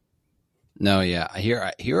 No, yeah.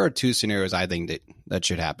 Here are 2 scenarios I think that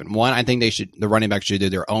should happen. One, I think the running backs should do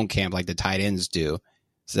their own camp like the tight ends do.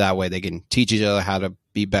 So that way they can teach each other how to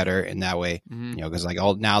be better. And that way, because like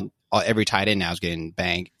every tight end now is getting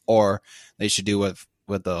banged. Or they should do with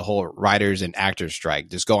the whole writers and actors strike.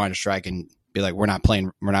 Just go on a strike and be like, we're not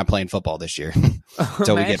playing football this year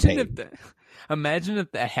until we get paid. Imagine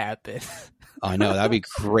if that happened. I know, that'd be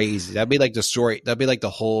crazy. That'd be like the story. That'd be like the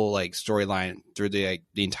whole like storyline through the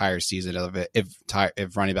entire season of it. If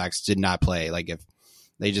running backs did not play, like if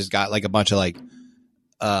they just got like a bunch of like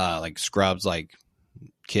scrubs, like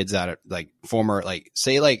kids that are like former, like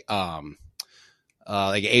say like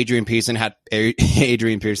Adrian Peterson had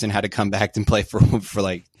to come back and play for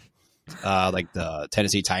like the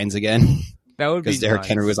Tennessee Titans again. That would be because Derrick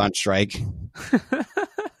Henry was on strike.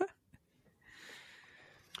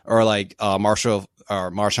 Or like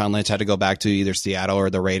Marshawn Lynch had to go back to either Seattle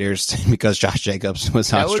or the Raiders because Josh Jacobs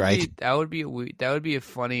was on strike. That would be a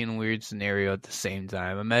funny and weird scenario at the same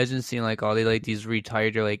time. Imagine seeing like all these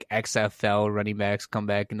retired or like XFL running backs come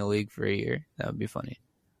back in the league for a year. That would be funny.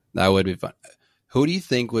 That would be fun. Who do you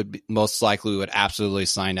think would most likely would absolutely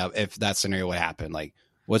sign up if that scenario would happen? Like,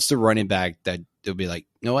 what's the running back that they'll be like,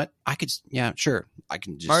 you know what? I could, yeah, sure, I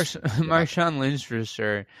can just Marshawn Lynch for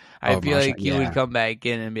sure. I feel like he would come back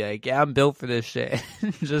in and be like, "Yeah, I'm built for this shit.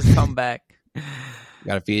 Just come back."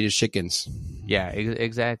 Got to feed his chickens. Yeah,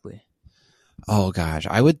 exactly. Oh gosh,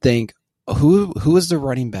 I would think who is the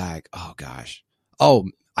running back? Oh gosh,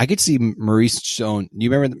 I could see Maurice Stone.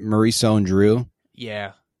 You remember Maurice Stone-Drew?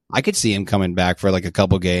 Yeah, I could see him coming back for like a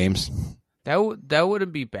couple games. That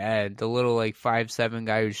wouldn't be bad. The little like 5'7"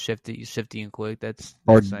 guy who's shifty and quick. That's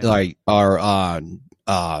Or nice. like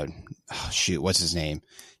shoot, what's his name?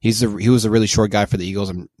 He was a really short guy for the Eagles.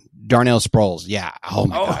 And Darnell Sproles. Yeah. Oh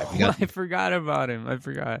my god. I forgot about him. I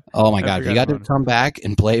forgot. Oh my god, if he got to come back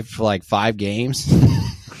and play for like 5 games.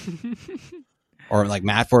 Or like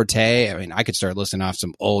Matt Forte. I mean, I could start listing off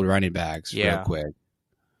some old running backs real quick.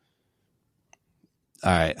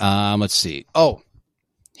 All right. Let's see. Oh,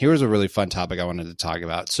 here's a really fun topic I wanted to talk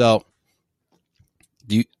about. So,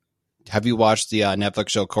 have you watched the Netflix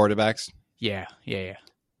show Quarterbacks? Yeah.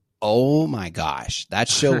 Oh my gosh, that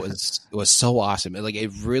show was so awesome. Like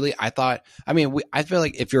it really, I feel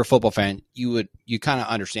like if you're a football fan, you kind of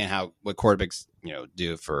understand what quarterbacks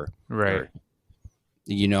do for right.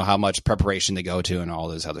 You know how much preparation they go to and all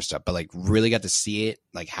this other stuff, but like really got to see it,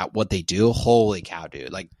 like what they do. Holy cow,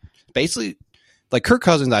 dude! Like basically, like Kirk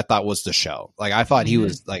Cousins, I thought was the show. Like I thought he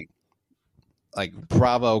was like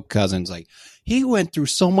Bravo Cousins. Like he went through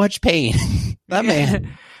so much pain. That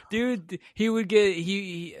man, dude, he would get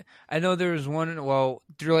I know there was one. Well,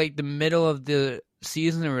 through like the middle of the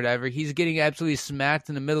season or whatever, he's getting absolutely smacked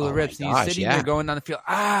in the middle of the rips. And he's sitting there going down the field.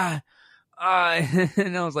 And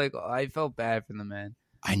I was like, I felt bad for the man.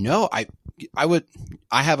 I know. I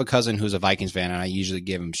have a cousin who's a Vikings fan, and I usually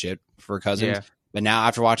give him shit for Cousins. Yeah. But now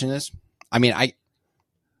after watching this, I mean, I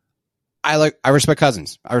respect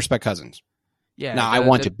Cousins. I respect Cousins. Yeah. Now I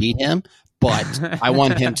want to beat him, but I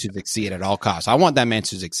want him to succeed at all costs. I want that man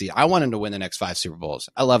to succeed. I want him to win the next 5 Super Bowls.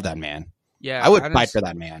 I love that man. Yeah. I would fight for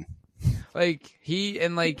that man. Like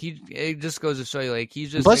it just goes to show you, like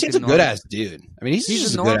he's just. Plus, he's a good ass dude. I mean,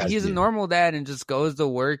 he's a normal dad and just goes to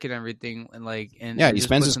work and everything, and he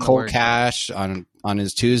spends his cold cash on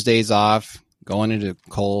his Tuesdays off, going into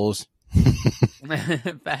Kohl's.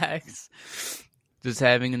 Facts. Just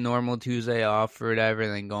having a normal Tuesday off or whatever,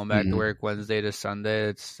 and then going back to work Wednesday to Sunday.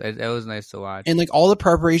 It was nice to watch. And like all the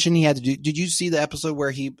preparation he had to do. Did you see the episode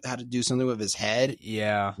where he had to do something with his head?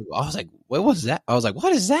 Yeah. I was like, what was that? I was like,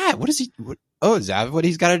 what is that? What is he? Is that what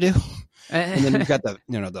he's got to do? And then you've got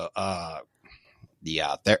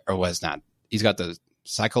he's got the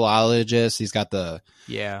psychologist. He's got the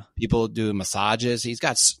people doing massages. He's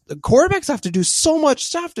got the quarterbacks have to do so much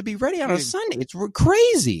stuff to be ready on a Sunday. It's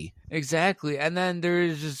crazy. Exactly. And then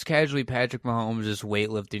there's just casually Patrick Mahomes just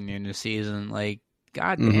weightlifting during the season. Like,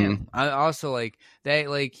 goddamn. I also like that.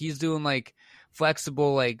 Like he's doing like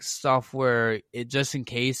flexible like stuff where it just in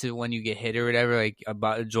case when you get hit or whatever, like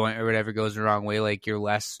about a joint or whatever goes the wrong way, like you're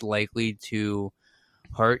less likely to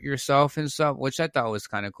hurt yourself and stuff, which I thought was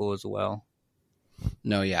kind of cool as well.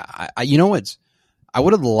 No, yeah. I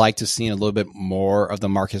would have liked to seen a little bit more of the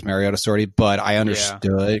Marcus Mariota story, but I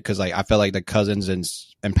understood because like I felt like the Cousins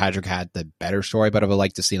and Patrick had the better story, but I would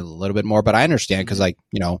like to see a little bit more. But I understand because like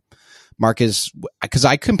Marcus, because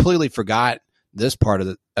I completely forgot this part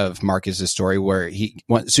of Marcus's story where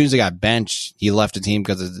as soon as he got benched, he left the team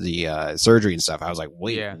because of the surgery and stuff. I was like,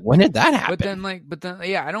 wait, when did that happen? But then,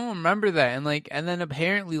 I don't remember that. And then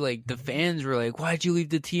apparently, like the fans were like, "Why'd you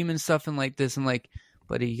leave the team and stuff?" And like this, and like,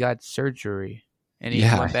 but he got surgery and he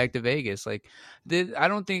went back to Vegas. Like, I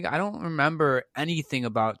don't remember anything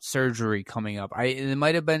about surgery coming up. It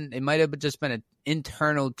might have just been an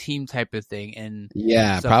internal team type of thing, and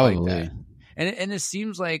probably. Like and it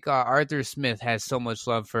seems like Arthur Smith has so much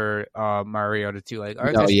love for Mariota too. Like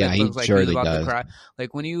Arthur Smith looks like he was about to cry.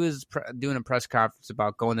 Like when he was doing a press conference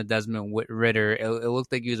about going to Desmond Ridder, it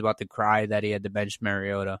looked like he was about to cry that he had to bench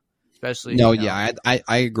Mariota. Especially,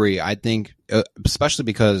 I agree. I think especially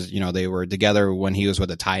because they were together when he was with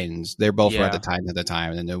the Titans. They both were at the Titans at the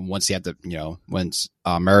time, and then once he had to, once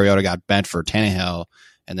Mariota got benched for Tannehill.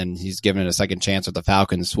 And then he's given it a second chance with the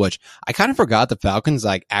Falcons, which I kind of forgot the Falcons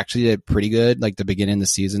like actually did pretty good like the beginning of the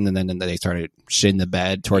season, and then they started shitting the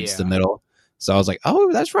bed towards the middle. So I was like,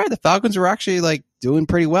 oh, that's right. The Falcons were actually like doing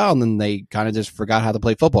pretty well, and then they kind of just forgot how to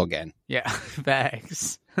play football again. Yeah,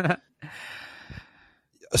 facts.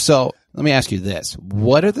 So let me ask you this: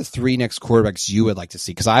 what are the 3 next quarterbacks you would like to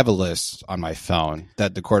see? Because I have a list on my phone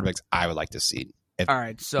that the quarterbacks I would like to see. All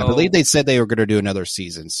right, so I believe they said they were going to do another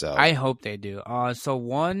season. So I hope they do. So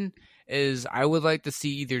one is I would like to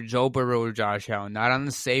see either Joe Burrow or Josh Allen, not on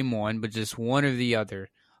the same one, but just one or the other.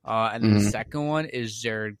 And then the second one is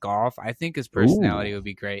Jared Goff. I think his personality would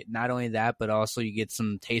be great. Not only that, but also you get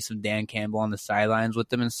some taste of Dan Campbell on the sidelines with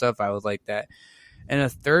them and stuff. I would like that. And a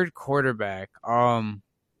third quarterback.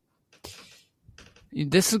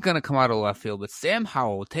 This is gonna come out of left field, but Sam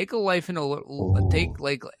Howell, take a life in a take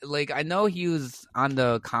like I know he was on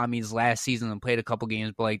the commies last season and played a couple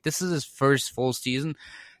games, but like this is his first full season.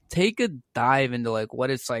 Take a dive into like what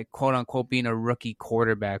it's like, quote unquote, being a rookie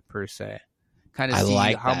quarterback per se. Kind of see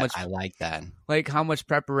how much I like that. Like how much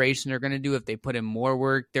preparation they're gonna do if they put in more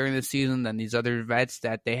work during the season than these other vets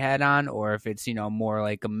that they had on, or if it's more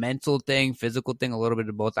like a mental thing, physical thing, a little bit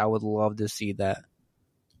of both. I would love to see that.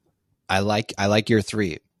 I like your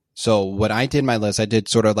three. So what I did in my list, I did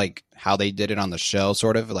sort of like how they did it on the show,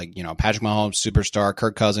 sort of like, Patrick Mahomes, superstar,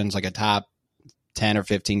 Kirk Cousins, like a top 10 or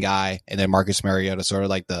 15 guy, and then Marcus Mariota, sort of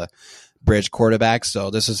like the bridge quarterback. So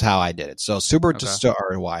this is how I did it. So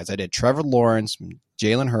superstar wise, I did Trevor Lawrence,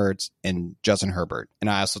 Jalen Hurts, and Justin Herbert. And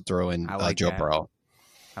I also throw in Joe Burrow.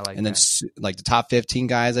 I like and then that. Like the top 15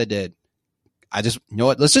 guys I just,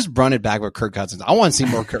 what? Let's just run it back with Kirk Cousins. I want to see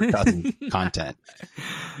more Kirk Cousins content.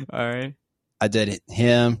 All right. I did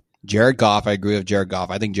him, Jared Goff. I agree with Jared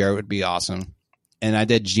Goff. I think Jared would be awesome. And I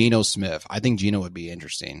did Geno Smith. I think Geno would be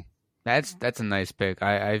interesting. That's a nice pick.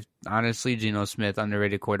 I honestly, Geno Smith,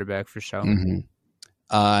 underrated quarterback for sure. Mm-hmm.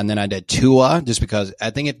 And then I did Tua, just because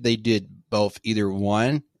I think if they did both, either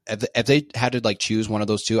one, if they had to like choose one of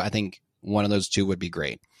those two, I think one of those two would be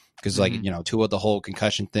great. Because, Tua, the whole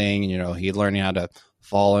concussion thing, he learning how to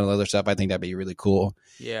fall and other stuff, I think that'd be really cool.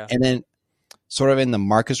 Yeah. And then sort of in the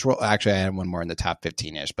Marcus role, actually, I had one more in the top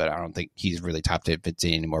 15-ish, but I don't think he's really top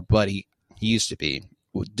 15 anymore. But he used to be.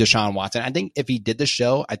 Deshaun Watson. I think if he did the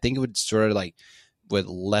show, I think it would sort of like would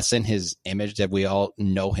lessen his image that we all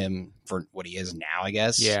know him for what he is now, I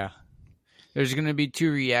guess. Yeah. There's going to be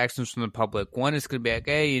two reactions from the public. One is going to be like,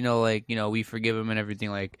 hey, we forgive him and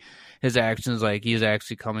everything. Like his actions, like he's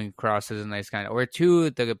actually coming across as a nice guy. Or two,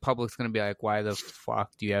 the public's going to be like, why the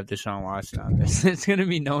fuck do you have Deshaun Watson on this? It's going to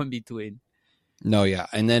be no in between. No, yeah.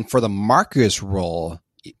 And then for the Marcus role,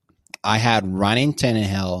 I had Ryan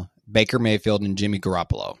Tannehill, Baker Mayfield, and Jimmy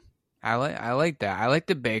Garoppolo. I like that. I like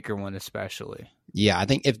the Baker one especially. Yeah, I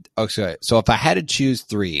think so if I had to choose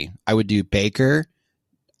three, I would do Baker,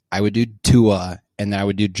 I would do Tua, and then I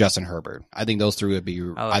would do Justin Herbert. I think those three would be.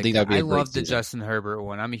 I think that would be. I love the Justin Herbert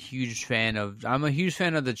one. I'm a huge fan of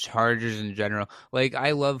the Chargers in general. Like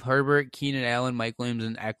I love Herbert, Keenan Allen, Mike Williams,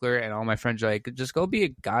 and Eckler, and all my friends are like, just go be a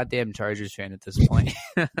goddamn Chargers fan at this point.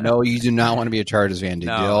 No, you do not want to be a Chargers fan, dude.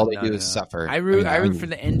 All they do is suffer. I root for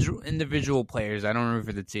the individual players. I don't root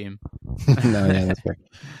for the team. No, yeah, that's fair.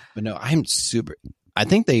 But no, I'm super. I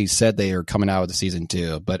think they said they are coming out with the season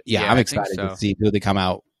 2, but yeah, I'm excited to see who they come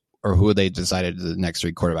out. Or who they decided the next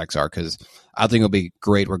three quarterbacks are, because I think it'll be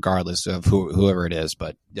great regardless of whoever it is.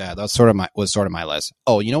 But yeah, that's was sort of my list.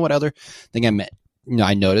 Oh, you know what other thing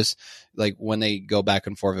I noticed, like when they go back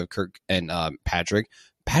and forth with Kirk and Patrick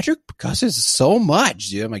cusses so much,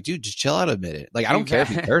 dude. I'm like, dude, just chill out a minute. Like, I don't care if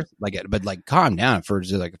he cares, but like, calm down for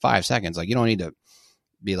just like 5 seconds. Like, you don't need to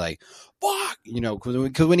be like, fuck,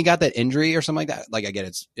 because when he got that injury or something like that, like I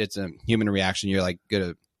get it's a human reaction. You're like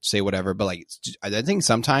gonna say whatever, but like I think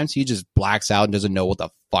sometimes he just blacks out and doesn't know what the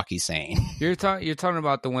fuck he's saying. You're talking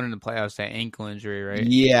about the one in the playoffs, that ankle injury, right?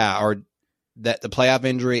 Yeah, or that the playoff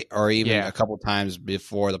injury, or even a couple times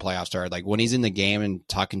before the playoffs started. Like when he's in the game and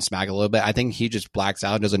talking smack a little bit, I think he just blacks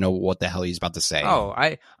out and doesn't know what the hell he's about to say. Oh,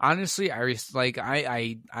 I honestly, I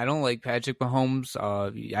don't like Patrick Mahomes.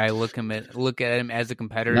 I look at him as a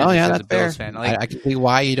competitor. No, yeah, that's a Bills fan. Like, I can see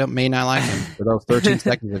why you may not like him for those 13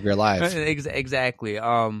 seconds of your life. Exactly.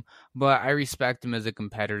 But I respect him as a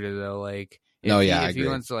competitor, though. Like, if he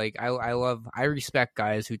wants to, like, I respect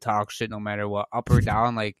guys who talk shit no matter what, up or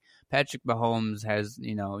down. Like Patrick Mahomes has,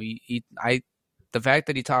 the fact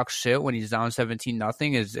that he talks shit when he's down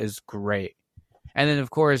 17-0 is great. And then, of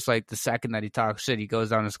course, like the second that he talks shit, he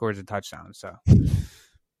goes down and scores a touchdown. So,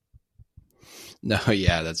 no,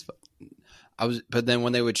 yeah, that's. But then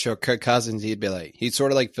when they would show Kirk Cousins, he's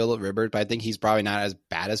sort of like Phillip Rivers, but I think he's probably not as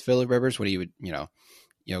bad as Phillip Rivers when he would,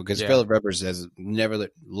 because Phillip Rivers has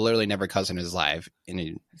literally never cussed in his life,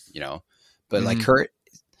 and but like Kurt.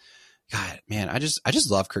 God, man, I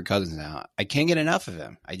just love Kirk Cousins now. I can't get enough of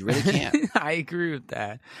him. I really can't. I agree with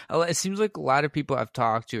that. It seems like a lot of people I've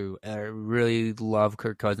talked to really love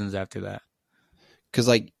Kirk Cousins after that. Because,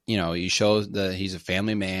 like, he shows that he's a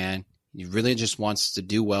family man. He really just wants to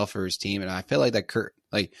do well for his team. And I feel like that Kirk,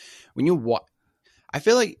 like, when you I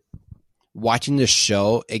feel like watching this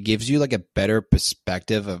show, it gives you, like, a better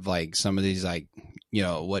perspective of, like, some of these, like,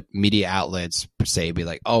 what media outlets say, be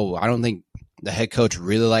like, oh, I don't think the head coach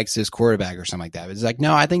really likes his quarterback or something like that. It's like,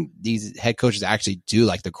 no, I think these head coaches actually do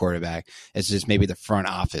like the quarterback. It's just maybe the front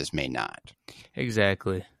office may not.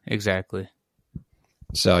 Exactly.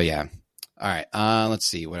 So yeah. All right. Let's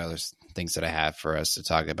see what other things that I have for us to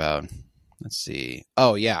talk about. Let's see.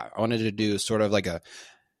 Oh yeah, I wanted to do sort of like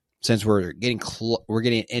since we're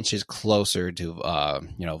getting inches closer to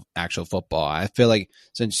actual football. I feel like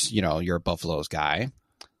since you're a Buffaloes guy,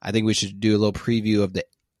 I think we should do a little preview of the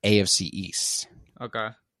AFC East. Okay.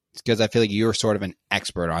 Because I feel like you're sort of an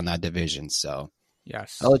expert on that division. So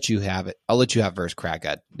yes, I'll let you have it. I'll let you have first crack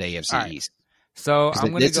at the AFC East. So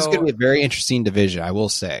this is going to be a very interesting division, I will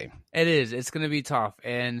say. It is. It's going to be tough.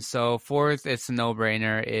 And so fourth, it's a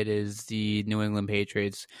no-brainer. It is the New England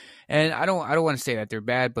Patriots. And I don't want to say that they're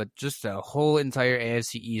bad, but just the whole entire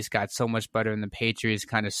AFC East got so much better, and the Patriots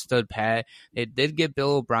kind of stood pat. They did get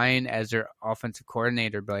Bill O'Brien as their offensive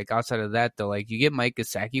coordinator, but like outside of that, though, like you get Mike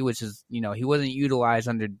Gesicki, which is he wasn't utilized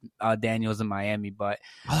under Daniels in Miami, but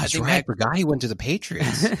that's right. I forgot he went to the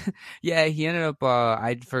Patriots. Yeah, he ended up.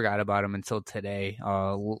 I forgot about him until today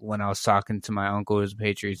when I was talking to my uncle, who's a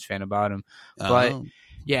Patriots fan, about him. But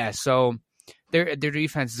yeah, so their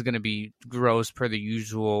defense is going to be gross per the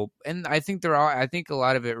usual, and I think I think a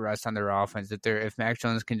lot of it rests on their offense. If Mac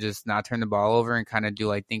Jones can just not turn the ball over and kind of do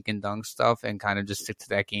like think and dunk stuff and kind of just stick to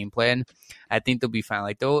that game plan, I think they'll be fine.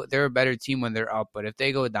 Like they're a better team when they're up, but if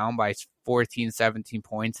they go down by 14, 17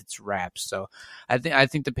 points, it's wraps. So I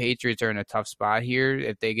think the Patriots are in a tough spot here.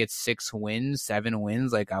 If they get 7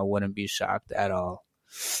 wins, like I wouldn't be shocked at all.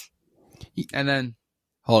 And then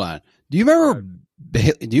hold on. Do you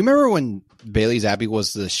remember when Bailey Zappi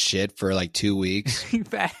was the shit for like 2 weeks?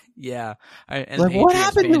 Yeah. And like, what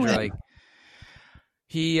happened to him? Like,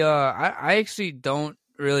 I actually don't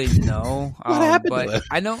really know. What happened to him?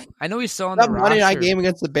 I know he's still on the roster. Monday night game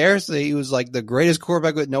against the Bears, he was like the greatest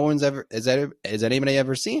quarterback that no one's ever has anybody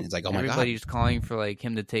ever seen. It's like, oh my god, everybody's calling for like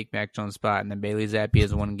him to take Mac Jones' spot, and then Bailey Zappi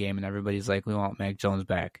has one game, and everybody's like, we want Mac Jones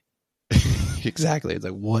back. Exactly. It's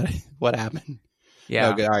like, what happened? Yeah.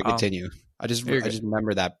 Okay, all right, continue. I just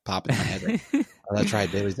remember that pop in my head. Like, oh, that's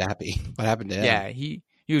right, Bailey Zappi. What happened to him? Yeah, he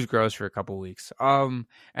was gross for a couple weeks. And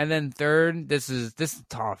then third, this is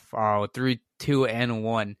tough. 3, 2, and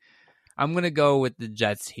 1. I'm gonna go with the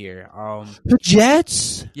Jets here. The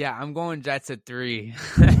Jets? Yeah, I'm going Jets at 3.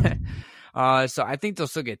 So I think they'll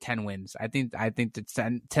still get 10 wins. I think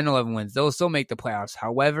the 10, 11 wins. They'll still make the playoffs.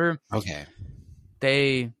 However, okay,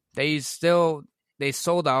 they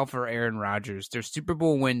sold out for Aaron Rodgers. Their Super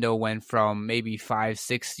Bowl window went from maybe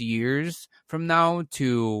 5-6 years from now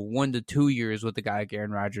to 1 to 2 years with a guy like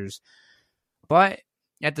Aaron Rodgers. But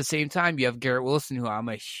at the same time, you have Garrett Wilson, who I'm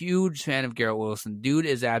a huge fan of. Garrett Wilson. Dude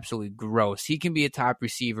is absolutely gross. He can be a top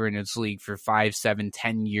receiver in this league for 5, 7,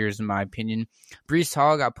 10 years, in my opinion. Breece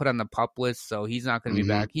Hall got put on the PUP list, so he's not going to be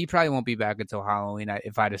back. He probably won't be back until Halloween,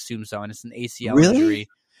 if I'd assume so, and it's an ACL injury.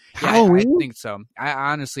 Yeah, I think so.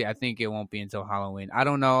 I think it won't be until Halloween. I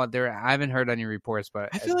don't know. I haven't heard any reports, but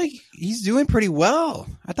I feel like he's doing pretty well.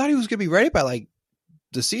 I thought he was going to be ready by like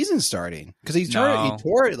the season starting because he tore it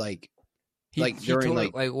during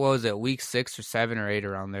what was it, week 6 or 7 or 8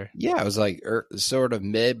 around there? Yeah, it was like sort of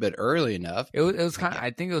mid, but early enough. It was kind of.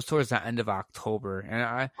 I think it was towards the end of October,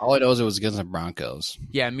 and all I know is it was against the Broncos.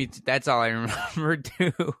 Yeah, that's all I remember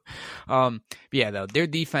too. Yeah, though their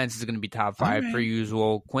defense is going to be top 5 per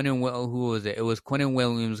usual. Who was it? It was Quinnen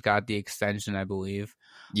Williams got the extension, I believe.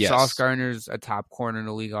 Yes. Sauce Gardner's a top corner in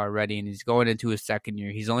the league already, and he's going into his second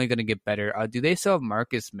year. He's only going to get better. Do they still have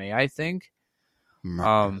Marcus May? I think.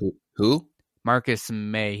 Who? Marcus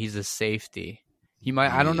May, he's a safety. He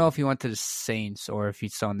might. I don't know if he went to the Saints or if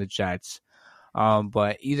he's still on the Jets.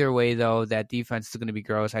 But either way, though, that defense is going to be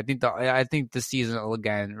gross. I think the season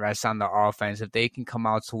again rests on the offense. If they can come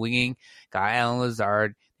out swinging, got Allen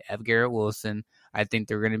Lazard, they have Garrett Wilson. I think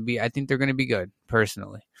they're going to be good.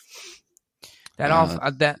 Personally, what's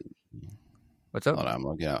up? Hold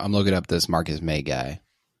on, I'm looking up this Marcus May guy.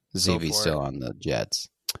 See if he's still on the Jets.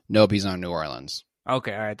 Nope, he's on New Orleans.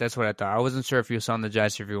 Okay, all right, that's what I thought. I wasn't sure if he was on the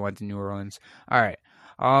Jets or if he went to New Orleans. All right,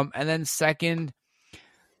 and then second,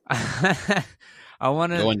 I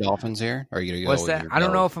want to going Dolphins here. Or are you gonna go? What's that? I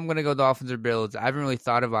don't know if I'm gonna go Dolphins or Bills. I haven't really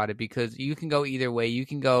thought about it because you can go either way. You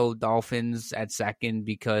can go Dolphins at second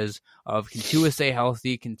because of can Tua stay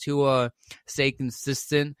healthy, can Tua stay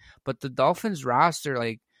consistent. But the Dolphins roster,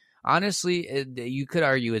 like honestly, you could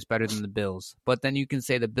argue it's better than the Bills. But then you can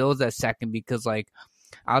say the Bills at second because like.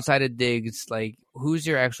 Outside of Diggs, like who's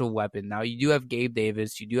your actual weapon? Now you do have Gabe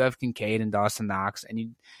Davis, you do have Kincaid and Dawson Knox, and you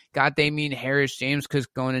got Damian Harris, James Cook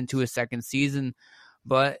going into his second season.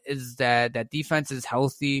 But is that defense is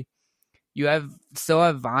healthy? still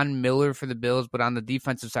have Von Miller for the Bills, but on the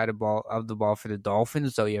defensive side of the ball for the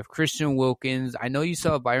Dolphins, so you have Christian Wilkins. I know you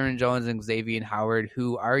still have Byron Jones and Xavier Howard,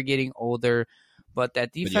 who are getting older, but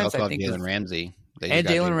that defense, I think, Jalen Ramsey and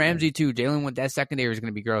Jalen Ramsey too. That secondary is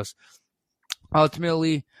going to be gross.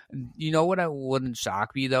 Ultimately, you know what I wouldn't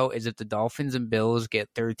shock me though is if the Dolphins and Bills get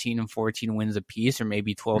 13 and 14 wins apiece, or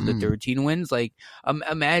maybe 12 to 13 wins. Like,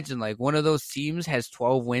 imagine like one of those teams has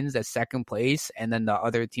 12 wins at second place, and then the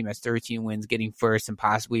other team has 13 wins, getting first and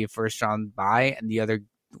possibly a first round bye, and the other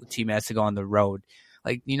team has to go on the road.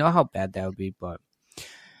 Like, you know how bad that would be. But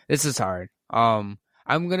this is hard. I'm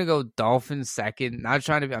gonna go Dolphins second.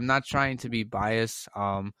 I'm not trying to be biased.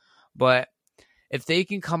 But if they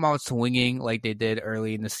can come out swinging like they did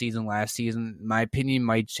early in the season last season, my opinion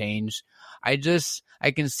might change. I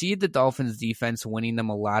can see the Dolphins defense winning them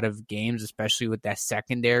a lot of games, especially with that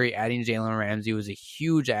secondary. Adding Jalen Ramsey was a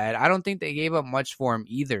huge add. I don't think they gave up much for him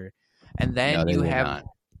either. And then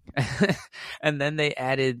and then they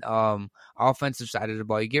added offensive side of the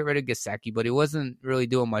ball. You get rid of Gesicki, but he wasn't really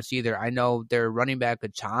doing much either. I know their running back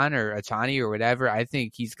Achani or whatever. I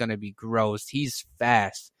think he's going to be gross. He's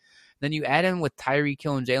fast. Then you add in with Tyreek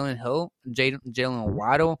Hill and Jalen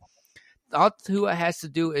Waddle. All Tua has to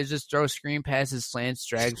do is just throw screen passes, slants,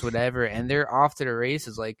 drags, whatever, and they're off to the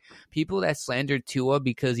races. Like, people that slander Tua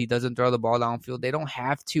because he doesn't throw the ball downfield, they don't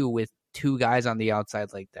have to with two guys on the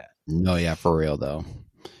outside like that. No, yeah, for real though.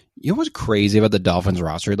 You know what's crazy about the Dolphins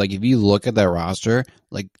roster? Like, if you look at that roster,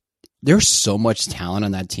 like, there's so much talent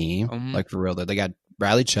on that team. Mm-hmm. Like, for real, they got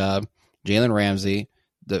Bradley Chubb, Jalen Ramsey,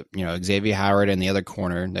 Xavier Howard, and the other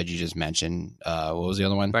corner that you just mentioned. What was the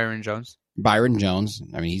other one? Byron Jones.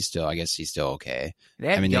 I mean, he's still okay. They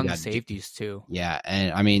have young they got safeties too. Yeah,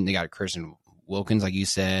 and I mean, they got Christian Wilkins, like you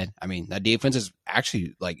said. I mean, that defense is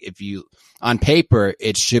actually, like, if you on paper,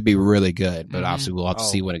 it should be really good, but obviously we'll have to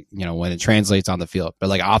see when it translates on the field. But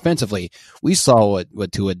like offensively, we saw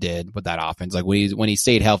what Tua did with that offense. Like when he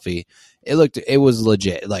stayed healthy, it was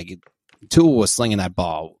legit. Like, Tua was slinging that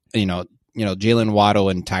ball. Jalen Waddle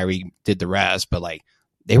and Tyreek did the rest, but like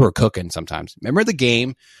they were cooking sometimes. Remember the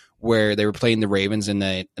game where they were playing the Ravens and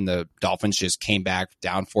the Dolphins just came back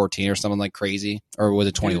down 14 or something like crazy, or was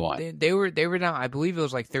it 21? They were down. I believe it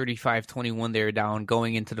was like 35-21. They were down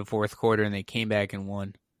going into the fourth quarter, and they came back and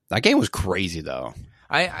won. That game was crazy though.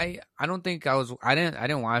 I don't think I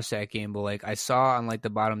didn't watch that game, but like I saw on like the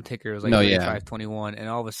bottom ticker it was like 35-21, and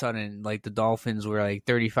all of a sudden like the Dolphins were like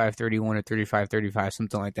 35-31 or 35-35,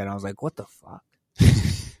 something like that. And I was like, what the fuck?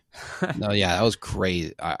 No, yeah, that was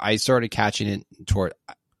crazy. I started catching it toward.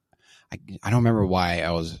 I don't remember why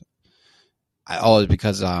it was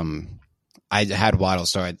because I had Waddle,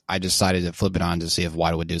 so I decided to flip it on to see if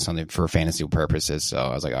Waddle would do something for fantasy purposes. So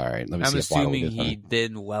I was like, all right, let me see if Waddle would do something. I'm assuming he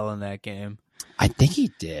did well in that game. I think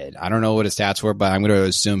he did. I don't know what his stats were, but I'm going to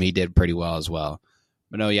assume he did pretty well as well.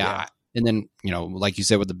 But no, yeah. And then, like you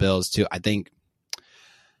said with the Bills too, I think,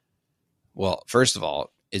 well, first of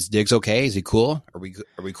all, is Diggs okay? Is he cool? Are we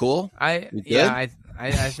cool? I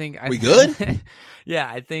think we good? Yeah,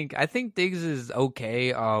 I think Diggs is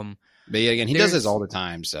okay. But yeah, again, he does this all the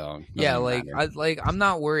time, so yeah, I'm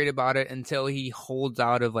not worried about it until he holds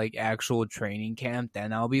out of like actual training camp.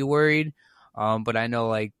 Then I'll be worried. But I know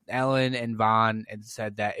like Allen and Von had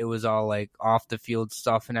said that it was all like off the field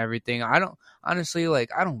stuff and everything. I don't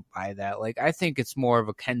buy that. Like, I think it's more of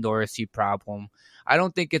a Ken Dorsey problem. I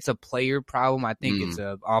don't think it's a player problem. I think it's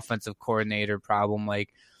an offensive coordinator problem.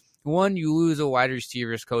 Like, one, you lose a wide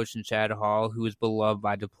receivers coach in Chad Hall, who is beloved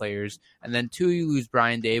by the players. And then two, you lose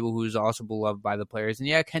Brian Dable, who is also beloved by the players. And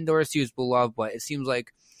yeah, Ken Dorsey is beloved, but it seems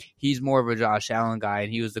like he's more of a Josh Allen guy,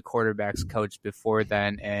 and he was the quarterback's coach before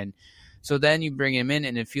then. And so then you bring him in,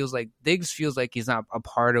 and it feels like Diggs feels like he's not a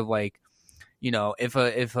part of, like, if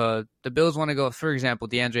the Bills want to go, for example,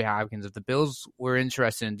 DeAndre Hopkins. If the Bills were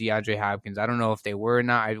interested in DeAndre Hopkins, I don't know if they were or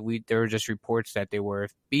not. There were just reports that they were.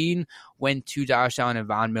 If Bean went to Josh Allen and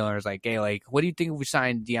Von Miller, is like, hey, like, what do you think if we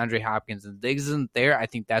signed DeAndre Hopkins? And Diggs isn't there. I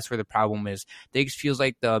think that's where the problem is. Diggs feels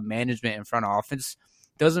like the management in front office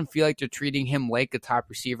doesn't feel like they're treating him like a top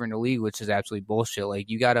receiver in the league, which is absolutely bullshit. Like,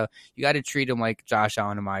 you gotta treat him like Josh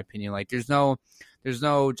Allen, in my opinion. Like, there's no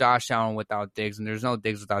Josh Allen without Diggs, and there's no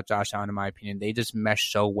Diggs without Josh Allen, in my opinion. They just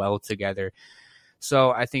mesh so well together.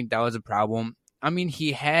 So I think that was a problem. I mean,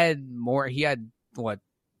 he had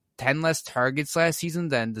 10 less targets last season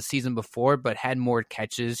than the season before, but had more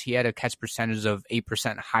catches. He had a catch percentage of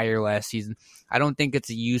 8% higher last season. I don't think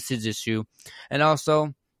it's a usage issue. And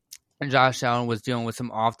also, Josh Allen was dealing with some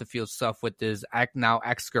off-the-field stuff with his now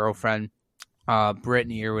ex-girlfriend.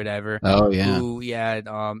 Brittany or whatever. Oh yeah. Who,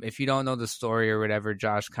 if you don't know the story or whatever,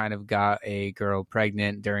 Josh kind of got a girl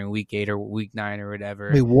pregnant during week 8 or week 9 or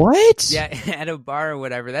whatever. Wait, what? Yeah, at a bar or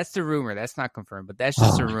whatever. That's the rumor. That's not confirmed, but that's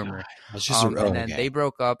just a rumor. That's just and then they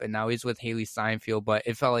broke up, and now he's with Haley Steinfeld. But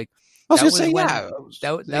it felt like I was gonna say, yeah.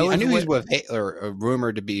 I knew he was with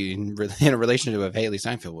rumored to be in a relationship with Haley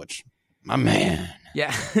Steinfeld, which my man.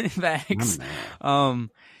 Yeah, thanks.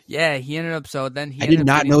 Yeah, he ended up. So then he. I did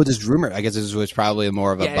not know this rumor. I guess this was probably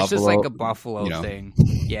more of a Buffalo. It's just like a Buffalo thing.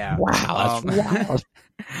 Yeah. Wow. That's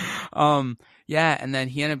wild. Yeah, and then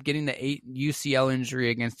he ended up getting the 8 UCL injury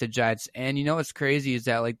against the Jets. And you know what's crazy is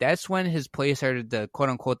that like that's when his play started to quote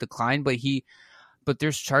unquote decline. But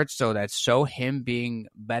there's charts though that show him being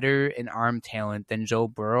better in arm talent than Joe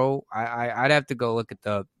Burrow. I'd have to go look at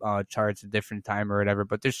the charts a different time or whatever.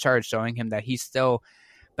 But there's charts showing him that he's still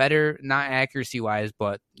better, not accuracy wise,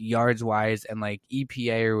 but yards wise and like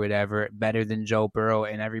EPA or whatever, better than Joe Burrow.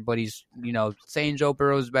 And everybody's, saying Joe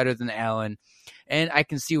Burrow is better than Allen. And I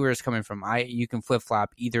can see where it's coming from. You can flip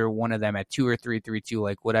flop either one of them at 2 or 3-3-2,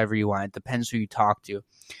 like whatever you want. It depends who you talk to.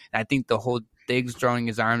 And I think the whole Diggs throwing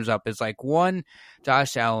his arms up is like one.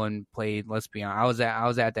 Josh Allen played. Let's be honest. I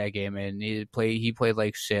was at that game and he played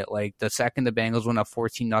like shit. Like the second the Bengals went up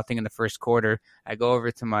 14-0 in the first quarter, I go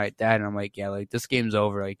over to my dad and I'm like, yeah, like this game's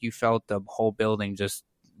over. Like you felt the whole building just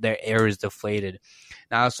their air is deflated.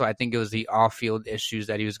 Now, so I think it was the off-field issues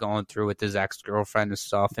that he was going through with his ex-girlfriend and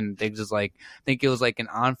stuff. And Diggs is like, I think it was like an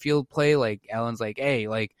on-field play. Like Allen's like, hey,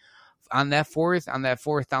 like. On that fourth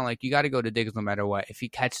down, like you got to go to Diggs no matter what. If he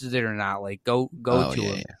catches it or not, like go to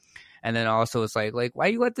him. Yeah. And then also it's like why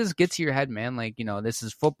you let this get to your head, man? Like this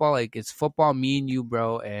is football. Like it's football, me and you,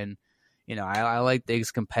 bro. And I like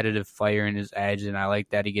Diggs' competitive fire and his edge, and I like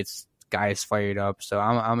that he gets guys fired up. So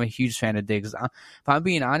I'm a huge fan of Diggs. If I'm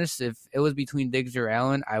being honest, if it was between Diggs or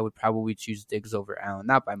Allen, I would probably choose Diggs over Allen.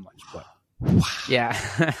 Not by much, but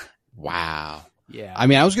yeah. Wow. Yeah, I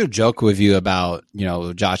mean, I was going to joke with you about,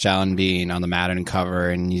 Josh Allen being on the Madden cover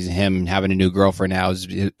and him having a new girlfriend now.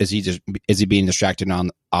 Is he being distracted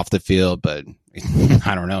off the field? But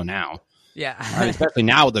I don't know now. Yeah, especially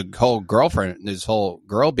now with the whole this whole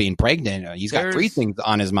girl being pregnant. He's got 3 things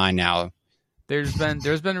on his mind now. There's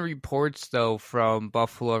been reports though from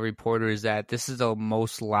Buffalo reporters that this is the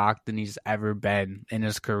most locked than he's ever been in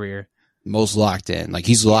his career. Most locked in. Like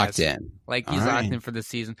he's locked in. Like he's locked in for the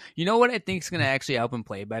season. You know what I think is going to actually help him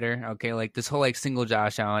play better? Okay, like this whole like single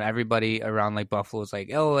Josh Allen, everybody around like Buffalo is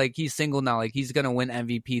like, oh, like he's single now. Like he's going to win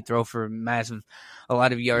MVP, throw for a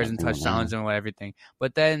lot of yards and touchdowns and everything.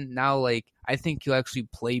 But then now like I think he'll actually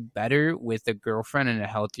play better with a girlfriend and a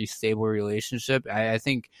healthy, stable relationship. I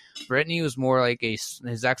think Brittany was more like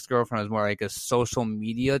his ex-girlfriend was more like a social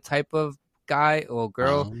media type of guy or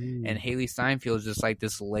girl, and Haley Steinfeld is just like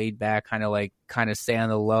this laid back kind of stay on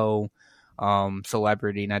the low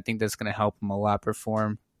celebrity, and I think that's going to help him a lot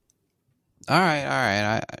perform. All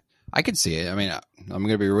right. I can see it. I mean, I'm going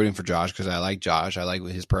to be rooting for Josh because I like Josh. I like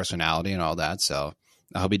his personality and all that. So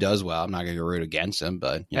I hope he does well. I'm not going to root against him,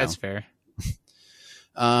 but that's fair.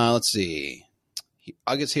 Let's see.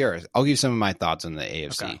 I'll give you some of my thoughts on the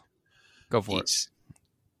AFC. Okay. Go for it.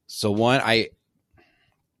 So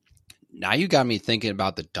now you got me thinking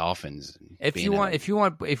about the Dolphins. If you want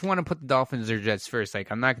to put the Dolphins or Jets first,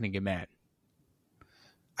 like I'm not going to get mad.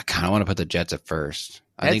 I kind of want to put the Jets at first.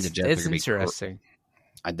 I think the Jets are going to be interesting.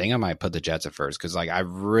 I think I might put the Jets at first because, like, I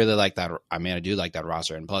really like that. I mean, I do like that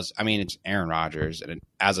roster, and plus, I mean, it's Aaron Rodgers, and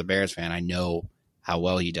as a Bears fan, I know how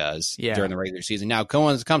well he does during the regular season. Now,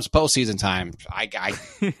 when it comes to postseason time,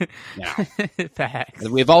 Facts.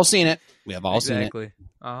 We've all seen it. We have all seen it.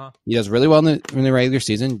 Uh-huh. He does really well in the regular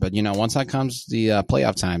season, but once that comes the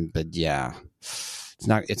playoff time, but yeah, it's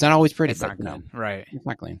not always pretty. It's not clean, right? It's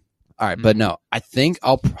not clean. All right, but no, I think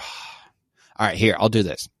All right, here I'll do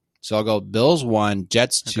this. So I'll go Bills 1,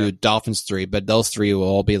 Jets 2, Dolphins 3, but those 3 will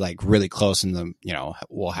all be like really close in the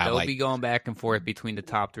we'll have they'll be going back and forth between the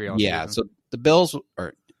top 3. So the Bills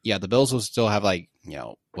will still have like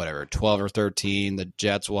whatever 12 or 13. The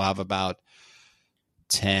Jets will have about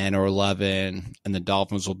 10 or 11, and the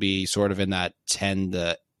Dolphins will be sort of in that 10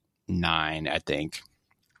 to 9, I think.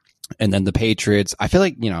 And then the Patriots, I feel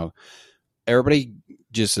like everybody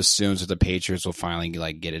just assumes that the Patriots will finally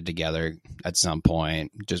like get it together at some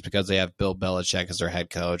point, just because they have Bill Belichick as their head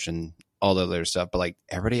coach and all the other stuff. But like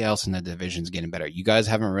everybody else in the division is getting better. You guys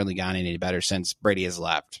haven't really gotten any better since Brady has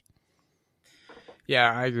left.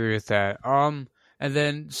 Yeah, I agree with that. And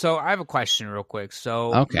then, so I have a question real quick.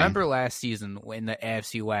 So remember last season in the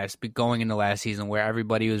AFC West, going into last season where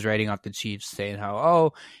everybody was writing off the Chiefs saying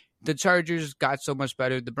how, the Chargers got so much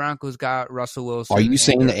better. The Broncos got Russell Wilson. Are you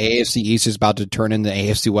saying the AFC East is about to turn into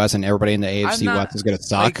AFC West and everybody in the AFC West is going to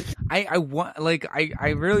suck? I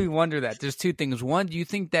really wonder that. There's two things. One, do you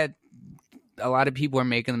think that a lot of people are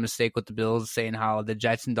making the mistake with the Bills saying how the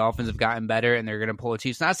Jets and Dolphins have gotten better and they're going to pull a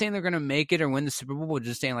Chiefs? Not saying they're going to make it or win the Super Bowl, but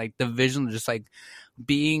just saying like division, just like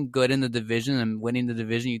being good in the division and winning the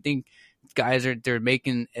division. You think guys they're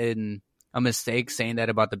making a mistake saying that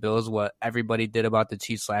about the Bills, what everybody did about the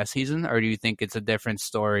Chiefs last season, or do you think it's a different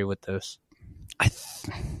story with this?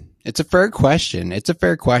 It's a fair question.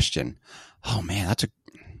 Oh man,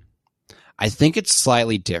 I think it's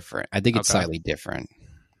slightly different.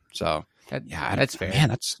 So that's fair.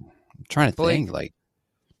 Man, I'm trying to think. Like,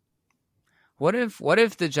 what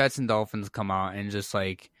if the Jets and Dolphins come out and just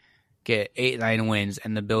like get 8-9 wins,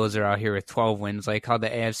 and the Bills are out here with 12 wins, like how the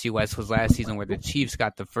AFC West was last season, where the Chiefs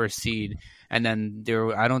got the first seed, and then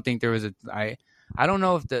I don't think there was I don't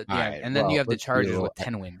know if and then you have the Chargers with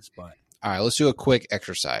 10 wins. But all right, let's do a quick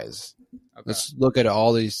exercise. Okay. Let's look at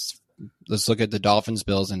Let's look at the Dolphins,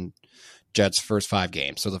 Bills, and Jets' first 5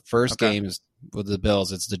 games. So the first game is with the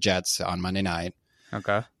Bills. It's the Jets on Monday night.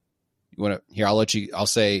 Okay. I'll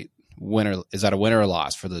say winner. Is that a winner or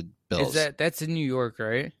loss for the Bills? That's in New York,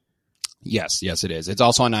 right? Yes, it is. It's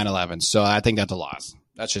also on 9/11, so I think that's a loss.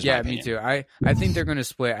 That's just my opinion. Me too. I think they're going to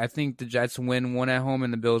split. I think the Jets win one at home,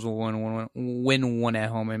 and the Bills will win one at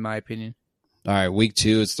home, in my opinion. All right, week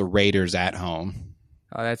 2, it's the Raiders at home.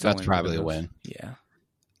 Oh, that's probably a win.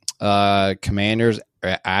 Yeah. Commanders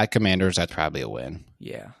at Commanders, that's probably a win.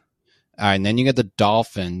 Yeah. All right, and then you get the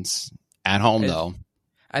Dolphins at home, though.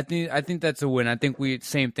 I think that's a win. I think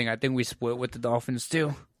same thing. I think we split with the Dolphins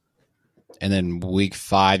too. And then week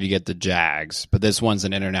 5, you get the Jags, but this one's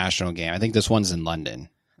an international game. I think this one's in London.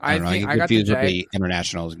 I got the Jags with the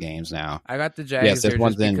international games now. I got the Jags. Yes, this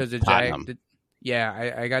one's just because in Tottenham.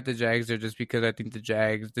 I got the Jags there just because I think the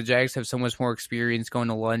Jags have so much more experience going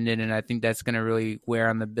to London, and I think that's going to really wear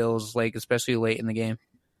on the Bills, like especially late in the game.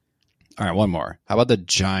 All right, one more. How about the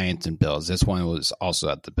Giants and Bills? This one was also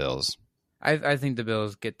at the Bills. I think the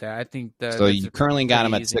Bills get that. I think so. You currently got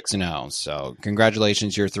them at 6-0. So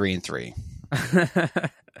congratulations, you're 3-3.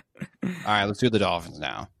 All right, let's do the Dolphins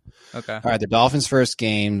now. Okay. All right, the Dolphins' first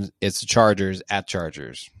game, it's the Chargers at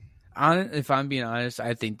Chargers. If I'm being honest,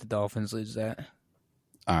 I think the Dolphins lose that.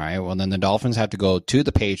 All right, well then the Dolphins have to go to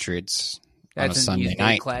the Patriots on a Sunday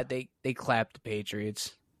night. They clapped the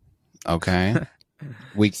Patriots. Okay.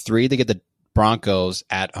 Week 3, they get the Broncos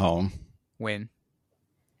at home. Win.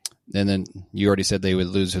 And then you already said they would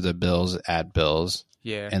lose to the Bills at Bills.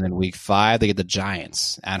 Yeah. And then week 5, they get the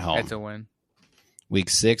Giants at home. That's a win. Week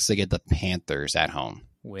 6, they get the Panthers at home.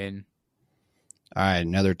 Win. All right,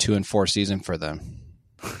 another 2-4 season for them.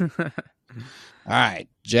 All right,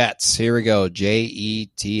 Jets. Here we go.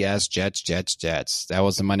 Jets, Jets. That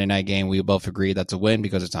was the Monday night game. We both agreed that's a win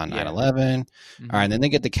because it's on 9/11. Mm-hmm. All right, and then they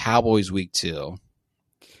get the Cowboys week 2.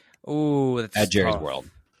 Oh, that's at Jerry's tough. World.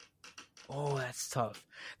 Oh, that's tough.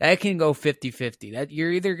 That can go 50-50. That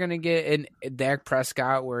you're either going to get a Dak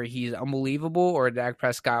Prescott where he's unbelievable, or a Dak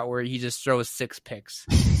Prescott where he just throws 6 picks.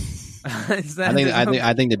 I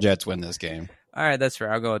think the Jets win this game. All right, that's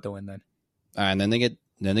fair. I'll go with the win then. All right, and then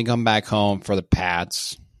they come back home for the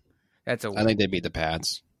Pats. That's a win. I think they beat the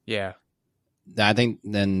Pats. Yeah. I think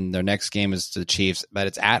then their next game is the Chiefs, but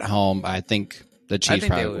it's at home. I think the Chiefs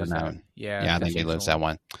probably win that one. Yeah, I think they lose that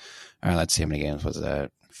one. All right, let's see how many games was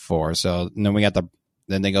that. 4. So then we got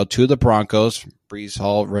then they go to the Broncos. Brees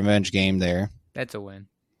Hall revenge game there. That's a win.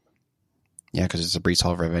 Yeah, because it's a Brees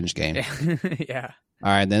Hall revenge game. Yeah.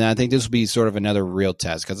 All right, then I think this will be sort of another real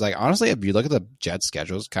test because, like, honestly, if you look at the Jets'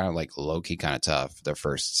 schedule, it's kind of like low-key kind of tough, their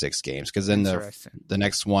first 6 games. Because then the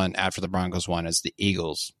next one after the Broncos one is the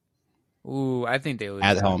Eagles. Ooh, I think they lose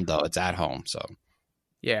at home, though. It's at home, so.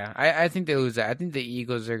 Yeah, I think they lose that. I think the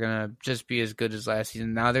Eagles are gonna just be as good as last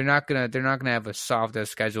season. Now they're not gonna have a soft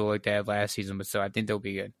schedule like they had last season, but so I think they'll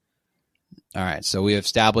be good. All right, so we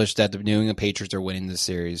established that the New England Patriots are winning the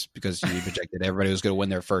series because you projected everybody was going to win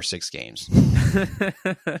their first 6 games.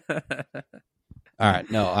 All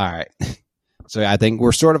right. So I think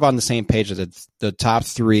we're sort of on the same page that the top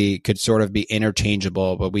 3 could sort of be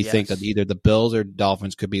interchangeable, but we think that either the Bills or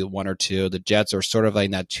Dolphins could be 1 or 2. The Jets are sort of like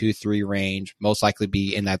in that 2-3 range, most likely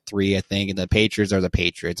be in that 3, I think, and the Patriots are the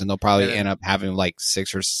Patriots, and they'll probably end up having like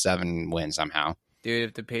 6 or 7 wins somehow. Dude,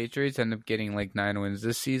 if the Patriots end up getting like 9 wins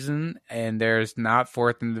this season and there's not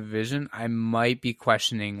 4th in the division, I might be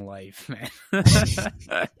questioning life, man.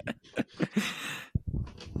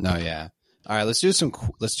 No, yeah. All right, let's do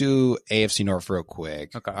AFC North real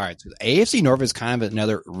quick. Okay. All right, so the AFC North is kind of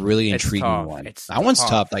another really It's intriguing tough. one. It's That one's tough.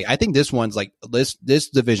 tough. Like I think this one's like this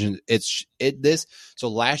division. So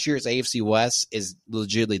last year's AFC West is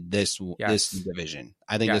legitimately this division.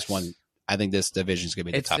 I think Yes. this division is gonna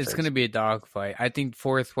be the toughest. It's gonna be a dogfight. I think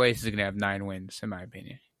fourth place is gonna have 9 wins, in my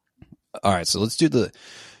opinion. All right, so let's do the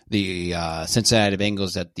Cincinnati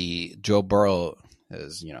Bengals that the Joe Burrow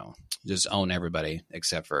has, just own everybody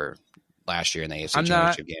except for last year in the AFC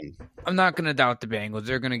Championship game. I'm not going to doubt the Bengals.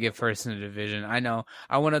 They're going to get first in the division. I know.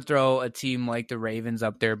 I want to throw a team like the Ravens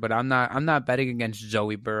up there, but I'm not betting against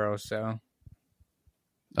Joey Burrow. So.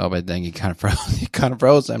 Oh, but then you kind of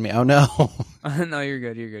froze on me. Oh no. No, you're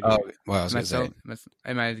good. You're good. Oh, well, I was going to say.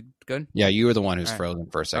 Am I good? Yeah, you were the one who's All right. frozen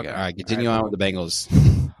for a second. Okay. All right, continue on with the Bengals.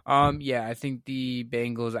 Yeah, I think the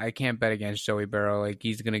Bengals. I can't bet against Joey Burrow. Like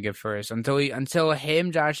he's gonna get first until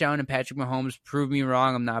him, Josh Allen, and Patrick Mahomes prove me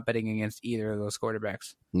wrong. I'm not betting against either of those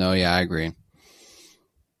quarterbacks. No, yeah, I agree.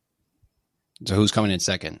 So who's coming in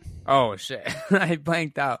second? Oh shit, I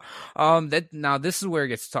blanked out. Now this is where it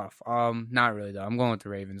gets tough. Not really though. I'm going with the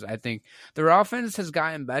Ravens. I think their offense has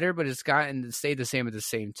gotten better, but it's stayed the same at the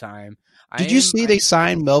same time. Did you see they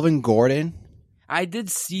signed Melvin Gordon? I did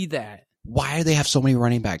see that. Why do they have so many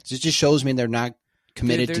running backs? It just shows me they're not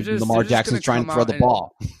committed to Lamar just Jackson trying to throw the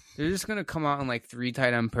ball. They're just gonna come out in like 3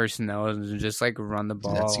 tight end personnel and just like run the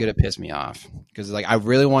ball. That's gonna piss me off because like I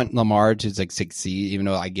really want Lamar to like succeed, even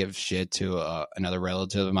though I give shit to another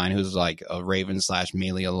relative of mine who's like a Ravens /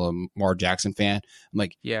 mainly a Lamar Jackson fan. I'm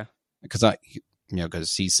like, yeah, because we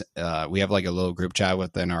have like a little group chat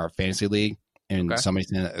within our fantasy league, and somebody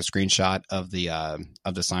sent a screenshot of the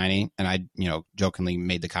signing, and I jokingly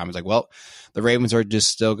made the comments like, well, the Ravens are just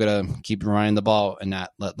still gonna keep running the ball and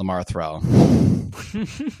not let Lamar throw.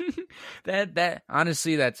 that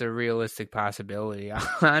honestly, that's a realistic possibility.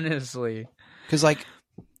 Honestly, because like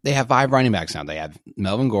they have 5 running backs now. They have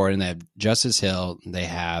Melvin Gordon, they have Justice Hill, they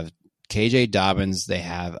have KJ Dobbins, they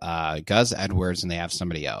have Gus Edwards, and they have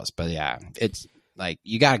somebody else. But yeah, it's like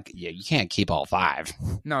you can't keep all 5.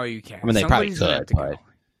 No, you can't. I mean, they probably could, but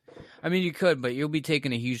I mean, you could, but you'll be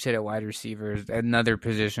taking a huge hit at wide receivers, another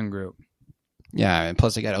position group. Yeah, and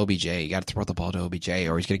plus they got OBJ. You got to throw the ball to OBJ,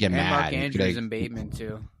 or he's gonna get mad. Mark Andrews and Bateman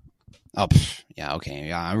too. Oh, yeah, okay.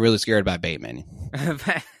 Yeah, I'm really scared about Bateman.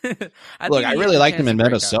 Look, I really liked him in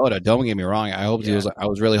Minnesota. Don't get me wrong. I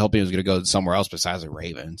was really hoping he was going to go somewhere else besides the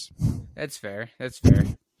Ravens. That's fair.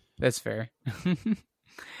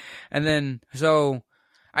 And then, so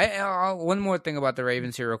one more thing about the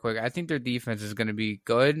Ravens here, real quick. I think their defense is going to be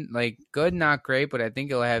good. Like good, not great, but I think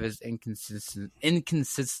it'll have its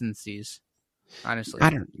inconsistencies. Honestly,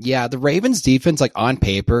 the Ravens defense, like on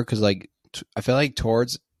paper, because like I feel like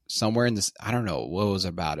towards somewhere in this, I don't know what was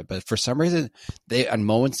about it, but for some reason on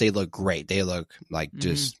moments they look great. They look like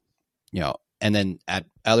just and then at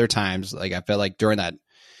other times, like I felt like during that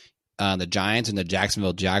the Giants and the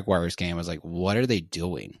Jacksonville Jaguars game, I was like, what are they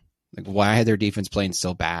doing? Like, why had their defense playing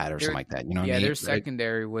so bad or something like that? You know what I mean? Their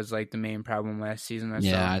secondary was like the main problem last season.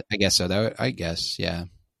 I guess so. I guess, yeah.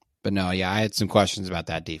 But no, yeah, I had some questions about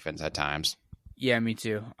that defense at times. Yeah, me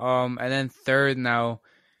too. And then third now.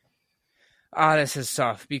 This is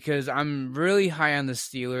tough because I'm really high on the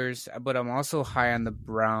Steelers, but I'm also high on the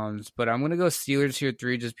Browns. But I'm going to go Steelers here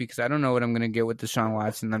 3 just because I don't know what I'm going to get with Deshaun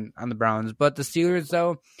Watson on the Browns. But the Steelers,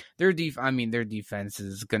 though, their defense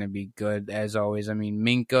is going to be good as always. I mean,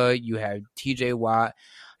 Minka, you have TJ Watt.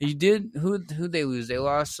 Who they lose? They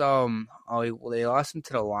lost they lost him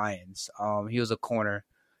to the Lions. He was a corner.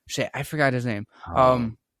 Shit, I forgot his name.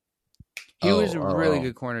 He was a really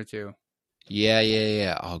good corner too.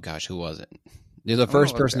 Yeah. Oh gosh, who was it? The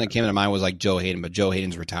first person that came to mind was like Joe Hayden, but Joe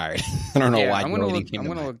Hayden's retired. I don't know why. I'm gonna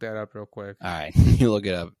look that up real quick. All right, you look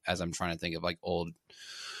it up as I'm trying to think of like old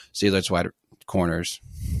Steelers wide corners.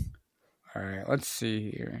 All right, let's see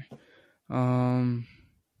here. Gosh,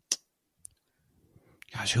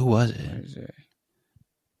 who was it? Where is it?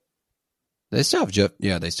 They still have Jeff.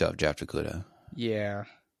 Yeah, they still have Jeff Okudah. Yeah.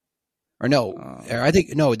 Or no, I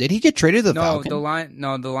think no. Did he get traded to the Falcons?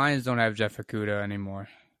 The Lions don't have Jeff Okudah anymore.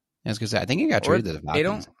 I was gonna say I think he got traded to the Falcons. They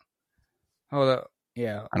don't. Hold up.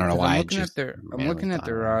 Yeah, I don't know why. I'm looking at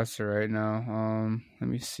their roster right now. Let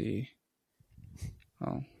me see.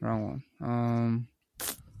 Oh, wrong one.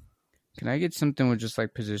 Can I get something with just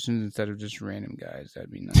like positions instead of just random guys?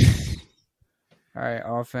 That'd be nice. All right,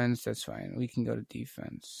 offense. That's fine. We can go to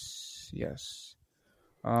defense. Yes.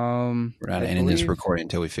 We're not ending this recording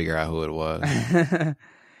until we figure out who it was. I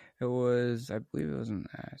believe it was an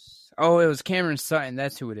S. Oh, it was Cameron Sutton.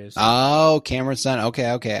 That's who it is. Oh, Cameron Sutton. Okay.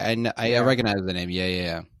 I recognize the name.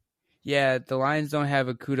 Yeah. Yeah, the Lions don't have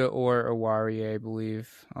Okudah or Awari, I believe.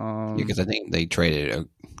 Because I think they traded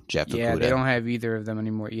Jeff Okudah. Yeah, they don't have either of them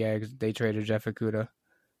anymore. Yeah, because they traded Jeff Okudah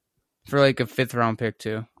for like a 5th round pick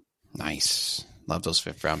too. Nice, love those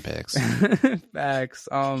 5th round picks. Facts.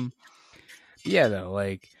 Yeah, though,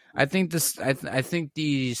 like I think this. I think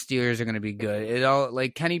the Steelers are going to be good. It all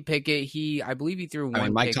like Kenny Pickett. I believe he threw one. I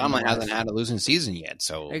mean, Mike Tomlin hasn't had a losing season yet,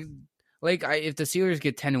 so if the Steelers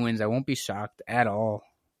get 10 wins, I won't be shocked at all.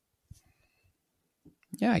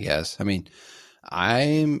 Yeah, I guess. I mean,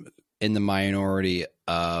 I'm in the minority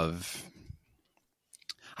of.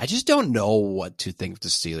 I just don't know what to think of the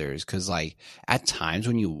Steelers because, like, at times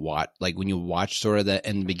when you watch sort of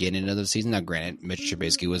in the beginning of the season. Now, granted, Mitch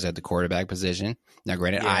Trubisky was at the quarterback position. Now,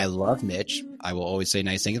 granted, I love Mitch. I will always say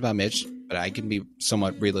nice things about Mitch, but I can be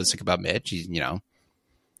somewhat realistic about Mitch. He's,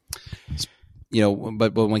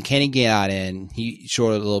 but when Kenny got in, he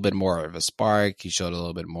showed a little bit more of a spark. He showed a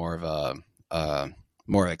little bit more of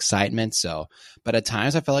more excitement. So, but at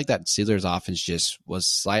times I felt like that Steelers offense just was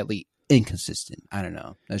slightly inconsistent. I don't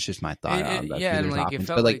know. That's just my thought on that Steelers offense.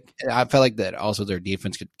 But I felt like that also their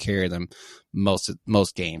defense could carry them most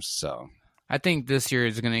games. So I think this year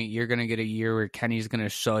you're gonna get a year where Kenny's gonna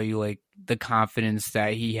show you like the confidence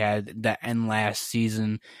that he had that end last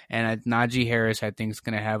season, and Najee Harris I think is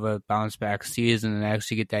gonna have a bounce back season and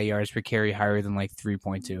actually get that yards per carry higher than like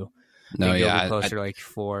 3.2. No, yeah, closer to like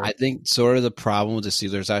 4. I think sort of the problem with the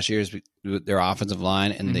Steelers last year is their offensive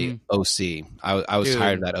line and the OC. I was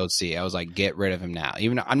tired of that OC. I was like, get rid of him now.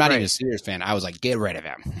 Even I'm not even a Steelers fan. I was like, get rid of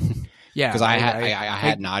him. Yeah, because I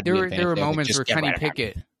had Najee. There were moments where Kenny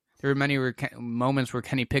Pickett. There were many moments where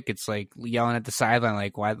Kenny Pickett's like yelling at the sideline,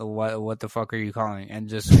 like, what the fuck are you calling? And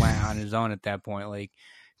just went on his own at that point. Like,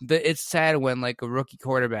 it's sad when like a rookie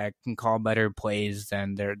quarterback can call better plays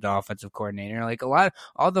than the offensive coordinator. Like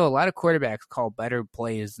although a lot of quarterbacks call better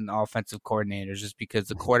plays than offensive coordinators, just because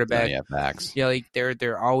the quarterback, facts. Yeah, like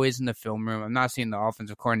they're always in the film room. I'm not saying the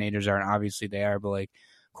offensive coordinators aren't, obviously they are, but like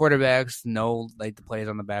quarterbacks know like the plays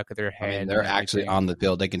on the back of their head. I mean, they're actually on the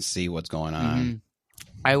field. They can see what's going on. Mm-hmm.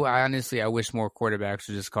 I honestly wish more quarterbacks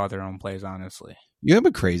would just call their own plays, honestly. You know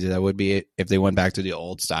how crazy that would be if they went back to the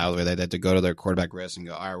old style where they had to go to their quarterback wrist and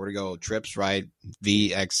go, all right, we're going to go trips, right?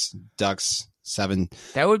 VX, ducks, 7.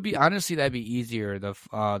 That would be, honestly, that'd be easier.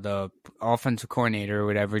 The offensive coordinator or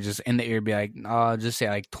whatever, just in the ear be like, just say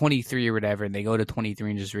like 23 or whatever, and they go to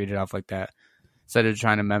 23 and just read it off like that instead of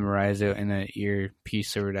trying to memorize it in an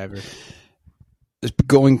earpiece or whatever. Just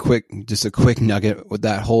going quick, just a quick nugget with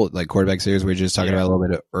that whole like quarterback series we were just talking about a little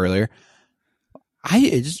bit earlier.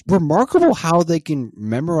 It's remarkable how they can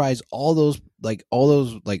memorize all those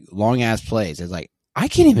long ass plays. It's like I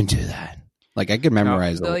can't even do that. Like I can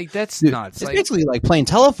memorize like that's nuts. It's basically like playing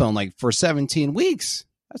telephone like for 17 weeks.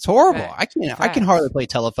 That's horrible. I can hardly play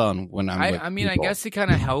telephone when I'm with I mean, people. I guess it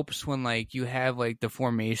kind of helps when like you have like the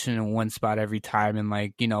formation in one spot every time, and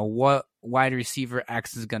like what wide receiver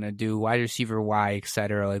X is gonna do, wide receiver Y,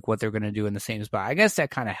 etc. Like what they're gonna do in the same spot. I guess that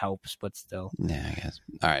kind of helps, but still. Yeah, I guess.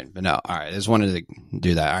 All right, but no. All right, I just wanted to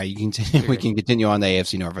do that. All right, you continue. We can continue on the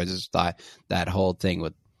AFC North. I just thought that whole thing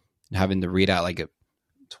with having to read out like a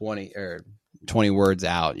 20 words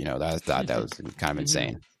out. I thought that was kind of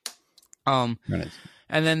insane.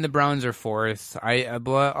 And then the Browns are 4th.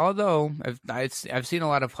 But although I've seen a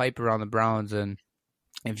lot of hype around the Browns, and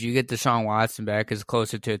if you get Deshaun Watson back as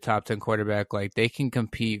closer to a top 10 quarterback, like they can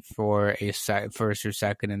compete for a first or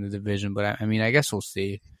second in the division. But I mean, I guess we'll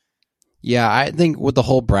see. Yeah, I think with the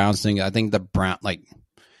whole Browns thing, I think the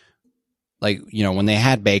when they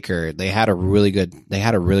had Baker, they had a really good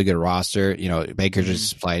roster. Baker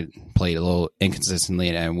just played a little inconsistently,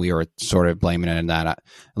 and we were sort of blaming it on that. At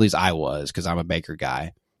least I was, because I'm a Baker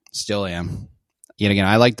guy, still am. Yet again,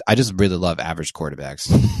 I just really love average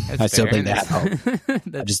quarterbacks. I still think they have hope.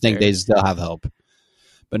 I just think they still have hope.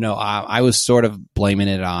 But no, I was sort of blaming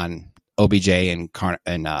it on OBJ and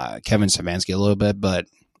Kevin Stefanski a little bit, but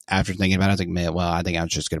after thinking about it, I was like, man, well, I think I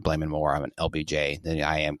was just going to blame it more on an LBJ than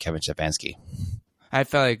I am Kevin Stefanski. I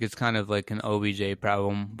feel like it's kind of like an OBJ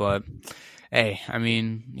problem, but hey, I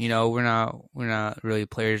mean, we're not really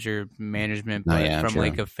players or management, but from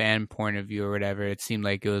like a fan point of view or whatever, it seemed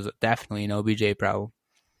like it was definitely an OBJ problem.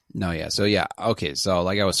 No, yeah. So yeah, okay. So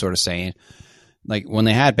like I was sort of saying, like when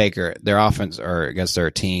they had Baker, their offense, or I guess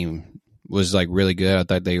their team, was like really good. I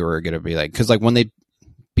thought they were going to be like, because like when they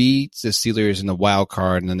beat the Steelers in the wild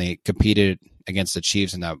card and then they competed against the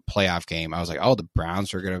Chiefs in that playoff game, I was like, oh, the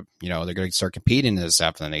Browns are going to, they're going to start competing in this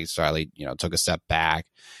stuff. And then they slightly, took a step back.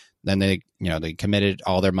 Then they committed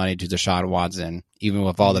all their money to Deshaun Watson, even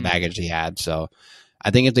with all the baggage he had. So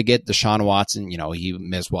I think if they get Deshaun Watson, he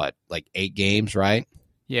missed like 8 games, right?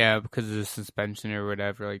 Yeah, because of the suspension or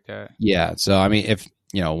whatever like that. Yeah. So I mean, if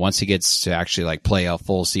once he gets to actually like play a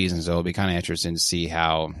full season, so it'll be kind of interesting to see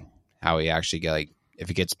how he actually get like if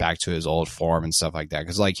he gets back to his old form and stuff like that.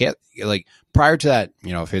 Because like prior to that,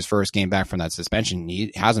 if his first game back from that suspension,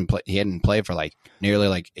 he hadn't played for like nearly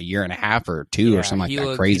like a year and a half or two or something like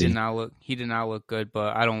that. Crazy. He did not look good,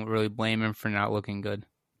 but I don't really blame him for not looking good.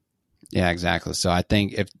 Yeah, exactly. So I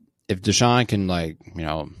think if Deshaun can like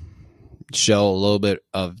show a little bit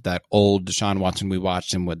of that old Deshaun Watson we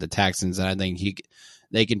watched him with the Texans, and I think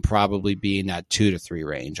they can probably be in that 2 to 3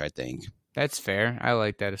 range. I think that's fair. I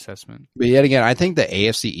like that assessment. But yet again, I think the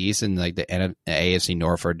AFC East and like the AFC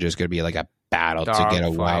North are just going to be like a battle to get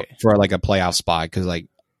for like a playoff spot. Because like,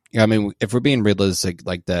 I mean, if we're being realistic,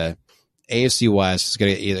 like the AFC West is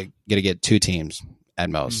going to get 2 teams at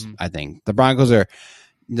most. I think the Broncos are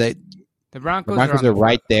the Broncos are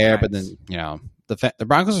right there, but then the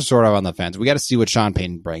Broncos are sort of on the fence. We got to see what Sean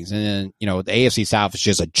Payton brings, and then the AFC South is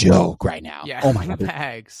just a joke right now. Yeah. Oh my god,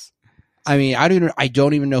 bags. I mean, I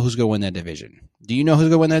don't even know who's going to win that division. Do you know who's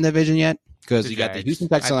going to win that division yet? Because you got the Houston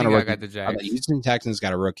Texans on a rookie. The Houston Texans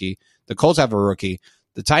got a rookie. The Colts have a rookie.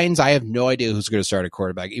 The Titans, I have no idea who's going to start a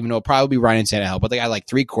quarterback, even though it'll probably be Ryan Tannehill. But they got like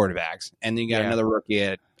 3 quarterbacks, and then you got another rookie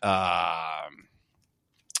at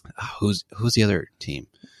who's the other team?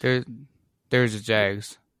 There's the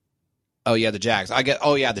Jags. Oh yeah, the Jags.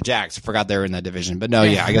 The Jags. I forgot they were in that division, but no,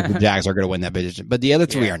 I guess the Jags are going to win that division. But the other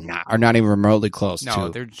 3 are not even remotely close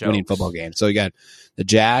to winning football games. So you got the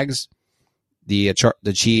Jags, the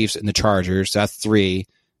Chiefs, and the Chargers. That's 3,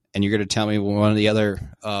 and you're going to tell me one of the other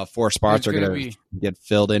 4 spots are going to get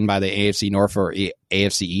filled in by the AFC North or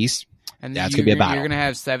AFC East. And that's going to be a battle. You're going to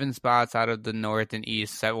have 7 spots out of the North and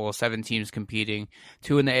East. 7 teams competing,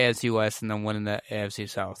 2 in the AFC West, and then 1 in the AFC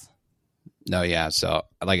South. No, yeah. So,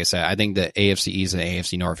 like I said, I think the AFC East and the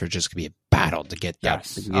AFC North are just going to be a battle to get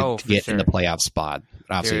in the playoff spot.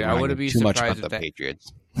 Obviously, dude, I wouldn't be too much about the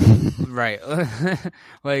Patriots. Right.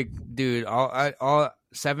 Like, dude, all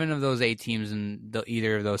 7 of those 8 teams in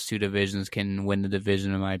either of those 2 divisions can win the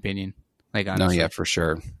division, in my opinion. Like, honestly. No, yeah, for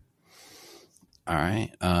sure. All right.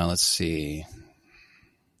 Let's see.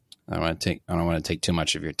 I don't want to take too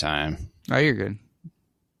much of your time. Oh, you're good.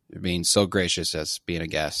 You're being so gracious as being a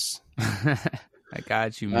guest. I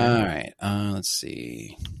got you, man. All right. Let's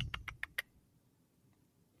see.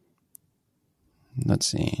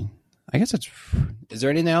 I guess is there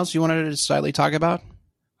anything else you wanted to slightly talk about?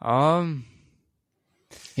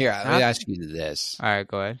 Here, let me ask you this. All right,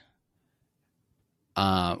 go ahead.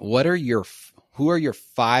 Who are your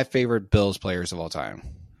 5 favorite Bills players of all time?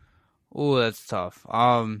 Oh, that's tough.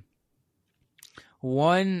 One,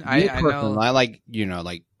 I know. I like,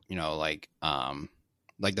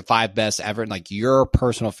 like the 5 best ever, like your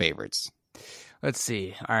personal favorites. Let's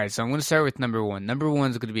see. All right, so I'm going to start with number 1. Number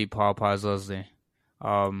 1 is going to be Paul Posluszny.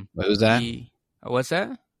 Who's that? What's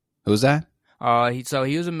that? Who's that?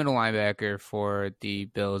 He was a middle linebacker for the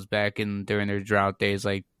Bills back during their drought days,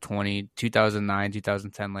 like 2009,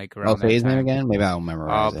 2010, like around. Say his name again. Maybe I'll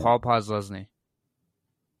memorize it. Paul Posluszny.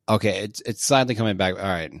 Okay, it's slightly coming back. All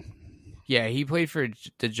right. Yeah, he played for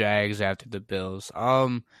the Jags after the Bills.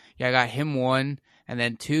 I got him 1, and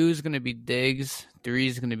then 2 is gonna be Diggs, 3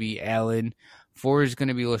 is gonna be Allen, 4 is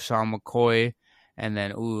gonna be LaShawn McCoy, and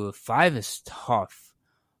then 5 is tough.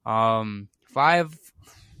 5,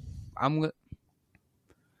 I'm gonna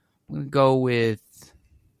go with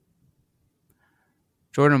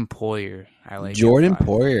Jordan Poyer. I like Jordan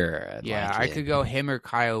Poyer. I could go him or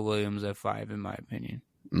Kyle Williams at 5, in my opinion.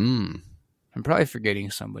 I'm probably forgetting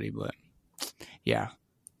somebody, but yeah.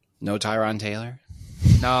 No Tyron Taylor?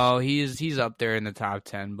 No, he's up there in the top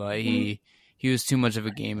 10, but he was too much of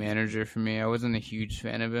a game manager for me. I wasn't a huge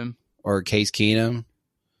fan of him. Or Case Keenum?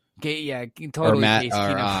 Yeah, totally. Or Matt, Case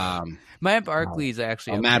Keenum. Matt Barkley is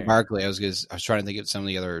actually Matt Barkley. I was trying to think of some of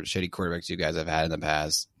the other shitty quarterbacks you guys have had in the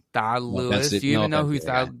past. Thad Lewis. Do you know who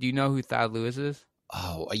Thad Lewis is?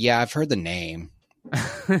 Oh, yeah, I've heard the name.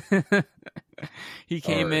 He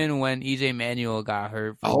came in when EJ Manuel got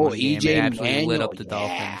hurt. EJ Manuel lit up the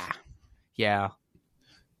Dolphins. Yeah.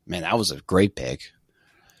 Man, that was a great pick.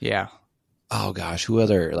 Yeah. Oh gosh, who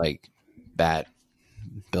other bad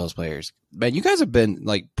Bills players? Man, you guys have been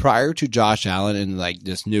prior to Josh Allen and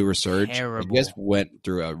this new resurge. Terrible. You guys went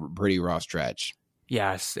through a pretty rough stretch.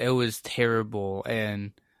 Yes, it was terrible,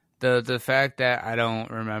 and the fact that I don't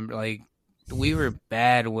remember we were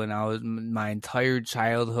bad when I was my entire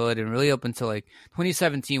childhood and really up until like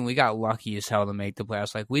 2017. We got lucky as hell to make the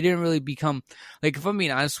playoffs. Like we didn't really become like, if I'm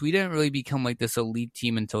being honest, we didn't really become like this elite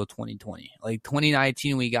team until 2020. Like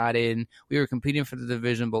 2019, we got in. We were competing for the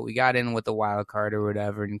division, but we got in with the wild card or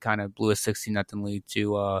whatever, and kind of blew a 60-0 lead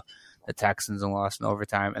to the Texans and lost in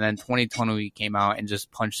overtime. And then 2020, we came out and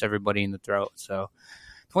just punched everybody in the throat. So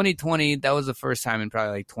 2020, that was the first time in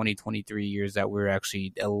probably like 23 years that we were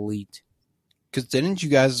actually elite. Because didn't you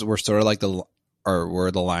guys were sort of like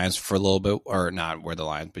were the Lions for a little bit, or not were the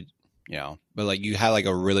Lions, but but like you had like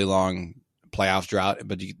a really long playoff drought,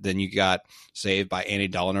 but then you got saved by Andy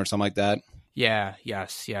Dalton or something like that. Yeah,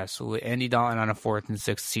 yes. So Andy Dalton on a 4th and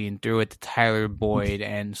 16 threw it to Tyler Boyd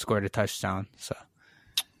and scored a touchdown. So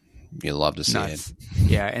you love to see nuts. it.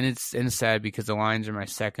 Yeah, and it's sad because the Lions are my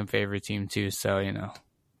second favorite team too. So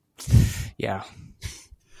yeah.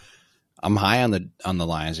 I'm high on the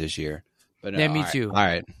Lions this year. But yeah, me too. All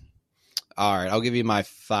right. I'll give you my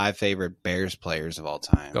 5 favorite Bears players of all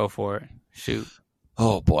time. Go for it. Shoot.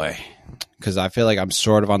 Oh boy, because I feel like I'm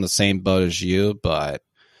sort of on the same boat as you, but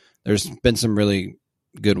there's been some really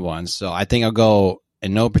good ones. So I think I'll go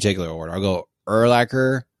in no particular order. I'll go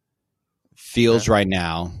Urlacher, Fields right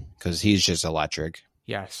now because he's just electric.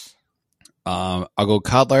 Yes. I'll go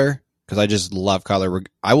Cutler because I just love Cutler.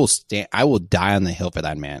 I will die on the hill for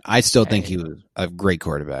that man. I still think he was a great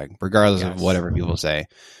quarterback, regardless of whatever people say,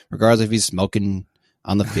 regardless if he's smoking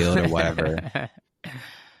on the field or whatever,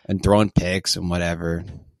 and throwing picks and whatever.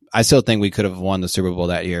 I still think we could have won the Super Bowl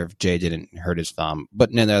that year if Jay didn't hurt his thumb,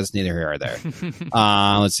 but no, that's neither here or there.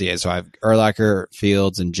 Let's see. So I have Urlacher,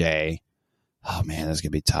 Fields, and Jay. Oh man, that's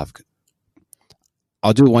gonna be tough.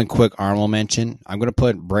 I'll do one quick honorable mention. I'm gonna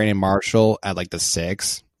put Brandon Marshall at like the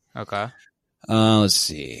 6. Okay. Let's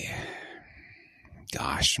see.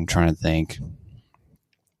 Gosh, I'm trying to think.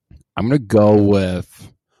 I'm going to go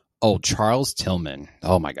with, Charles Tillman.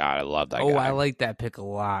 Oh, my God. I love that guy. Oh, I like that pick a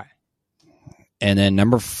lot. And then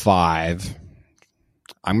number 5,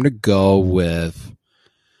 I'm going to go with,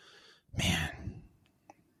 man,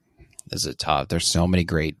 this is tough. There's so many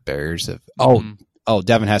great Bears.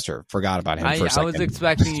 Devin Hester. Forgot about him for a second. I was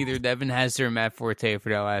expecting either Devin Hester or Matt Forte for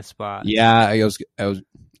that last spot. Yeah,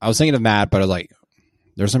 I was thinking of Matt, but I was like,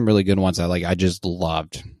 there's some really good ones I just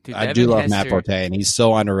loved. Dude, I do love Matt Forte, and he's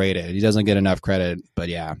so underrated. He doesn't get enough credit, but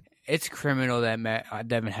yeah. It's criminal that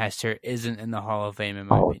Devin Hester isn't in the Hall of Fame, in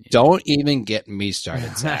my opinion. Don't even get me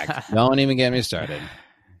started, Zach. Don't even get me started.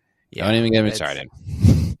 Yeah, don't even get me started.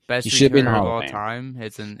 Best returner of all time.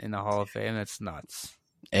 It's in the Hall of Fame. That's nuts.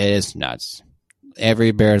 It is nuts.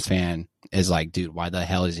 Every Bears fan is like, dude, why the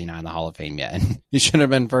hell is he not in the Hall of Fame yet? He should have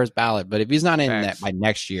been first ballot. But if he's not in that by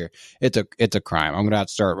next year, it's a crime. I'm gonna have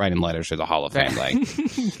to start writing letters to the Hall of Fame. Like,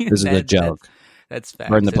 this is a joke. That's facts.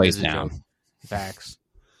 Burn the place down. Facts.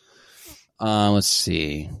 Let's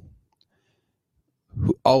see.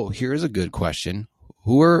 Here's a good question.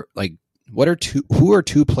 Who are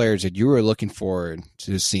two players that you were looking forward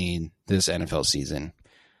to seeing this NFL season?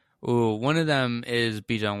 Ooh, one of them is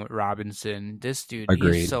Bijan Robinson. This dude,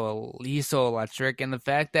 Agreed. he's so electric, and the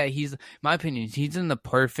fact that in my opinion, he's in the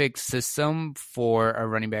perfect system for a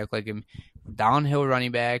running back like him. Downhill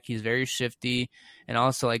running back. He's very shifty, and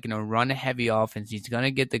also run a heavy offense. He's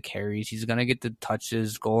gonna get the carries. He's gonna get the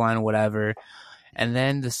touches, goal line, whatever. And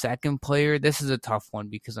then the second player, this is a tough one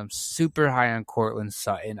because I'm super high on Courtland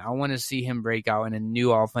Sutton. I want to see him break out in a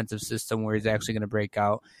new offensive system where he's actually going to break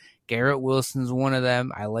out. Garrett Wilson's one of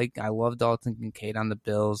them. I love Dalton Kincaid on the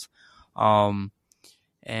Bills. And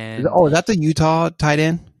is that the Utah tight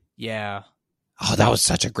end? Yeah. Oh, that was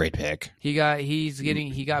such a great pick. He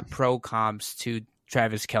got pro comps to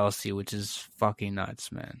Travis Kelce, which is fucking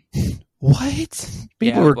nuts, man. What?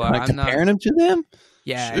 People were comparing him to them?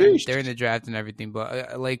 Yeah, they're in the draft and everything, but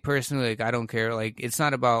personally, I don't care. It's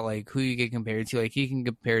not about who you get compared to. He can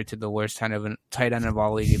compare to the worst kind of tight end of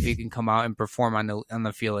all league if he can come out and perform on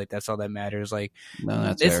the field. That's all that matters. No,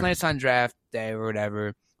 it's fair. Nice on draft day or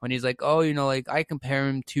whatever when he's I compare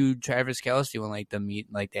him to Travis Kelce when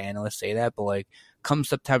the analysts say that, but come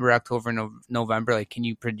September, October, November, can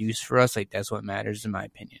you produce for us? That's what matters in my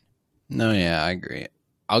opinion. No, yeah, I agree.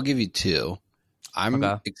 I'll give you 2. I'm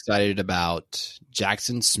excited about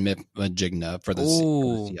Jackson Smith-Njigba for the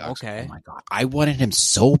Seahawks. Okay. Oh my god, I wanted him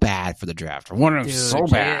so bad for the draft. I wanted him so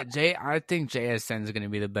bad. I think JSN is going to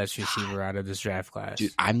be the best receiver out of this draft class.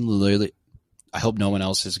 Dude, I hope no one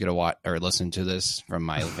else is going to watch or listen to this from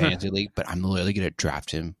my fantasy league, but I'm literally going to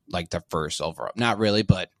draft him the first overall. Not really,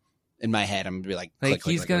 but in my head, I'm going to be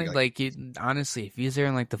he's going to honestly, if he's there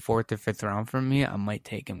in the 4th or 5th round from me, I might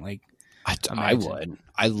take him. I would.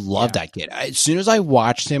 I love that kid. As soon as I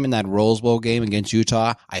watched him in that Rose Bowl game against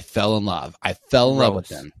Utah, I fell in love. I fell in love with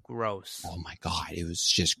him. Gross. Oh my God. It was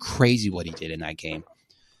just crazy what he did in that game.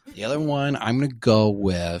 The other one, I'm going to go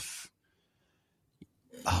with,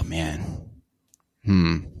 oh man.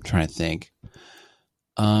 Trying to think.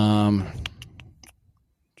 Trying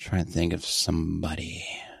to think of somebody.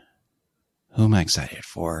 Who am I excited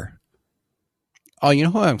for? Oh, you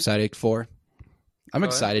know who I'm excited for? I'm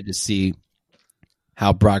excited to see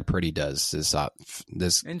how Brock Purdy does this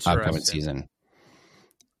upcoming season.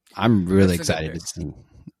 I'm really excited to see.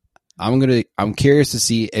 I'm curious to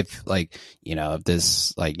see if if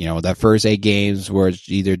this that first 8 games were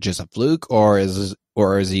either just a fluke or is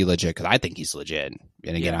he legit? Because I think he's legit.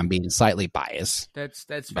 And again, I'm being slightly biased. That's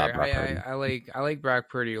fair. I like Brock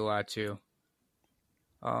Purdy a lot too.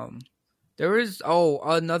 There was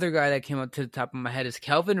another guy that came up to the top of my head is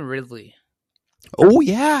Calvin Ridley. Oh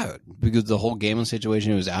yeah, because the whole gambling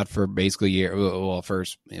situation, was out for basically a year. Well,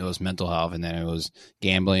 first it was mental health, and then it was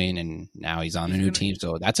gambling, and now he's on a new team.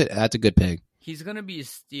 So that's a good pick. He's gonna be a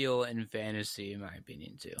steal in fantasy, in my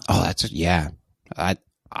opinion, too. Oh,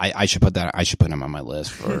 I should put that. I should put him on my list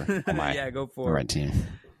for my go for it. Team.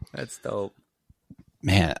 That's dope,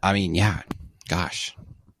 man. I mean, yeah. Gosh,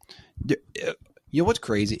 you know what's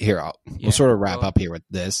crazy? Here, we'll sort of wrap up here with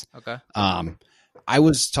this. Okay. what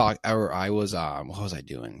was I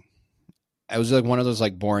doing? I was like one of those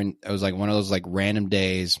boring. It was like one of those random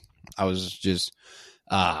days. I was just,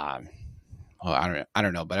 I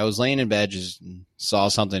don't know, but I was laying in bed, just saw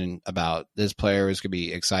something about this player was gonna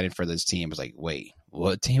be excited for this team. I was like, wait,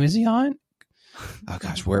 what team is he on? Oh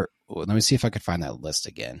gosh, let me see if I could find that list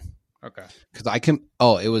again. Okay. Because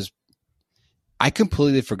I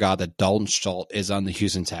completely forgot that Dalton Schultz is on the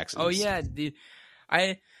Houston Texans. Oh yeah, dude.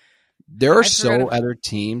 There are other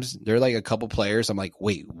teams. There are like a couple players. I'm like,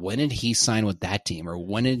 wait, when did he sign with that team, or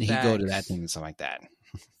when did he go to that team and stuff like that?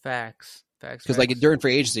 Facts. Because during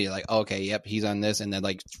free agency, you're like, oh, okay, yep, he's on this, and then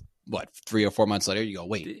 3 or 4 months later, you go,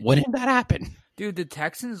 wait, when did that happen? Dude, the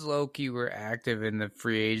Texans low-key were active in the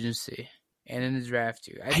free agency and in the draft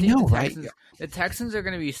too. I know, right? The Texans are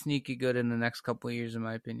going to be sneaky good in the next couple of years, in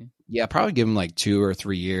my opinion. Yeah, probably give them 2 or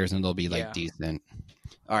 3 years, and they'll be decent.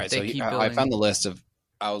 All right, so I found the list of.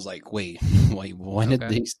 I was like, wait, when did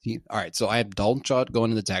these teams? All right, so I had Dalton Schultz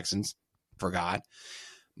going to the Texans, forgot.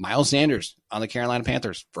 Miles Sanders on the Carolina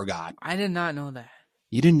Panthers, forgot. I did not know that.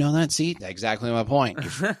 You didn't know that? See, that's exactly my point. You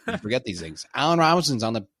forget these things. Allen Robinson's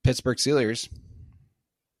on the Pittsburgh Steelers.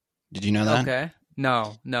 Did you know that? Okay.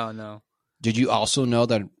 No. Did you also know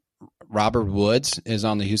that Robert Woods is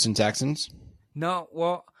on the Houston Texans? No.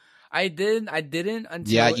 Well, I didn't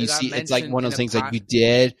until you see, it's like one of those things that you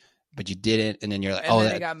did, but you didn't, and then you're like, and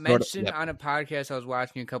then it got mentioned on a podcast I was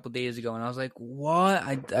watching a couple days ago, and I was like, what?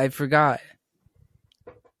 I forgot.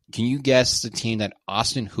 Can you guess the team that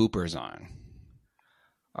Austin Hooper's on?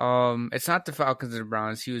 It's not the Falcons or the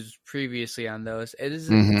Browns. He was previously on those. It's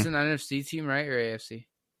an NFC team, right, or AFC?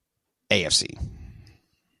 AFC.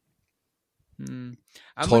 I'm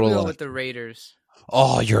gonna go with the Raiders.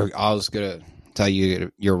 Oh, I was gonna tell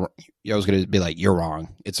you I was gonna be like, you're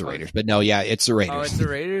wrong. It's the Raiders, but no, yeah, it's the Raiders. Oh, it's the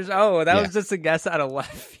Raiders. Oh, that was just a guess out of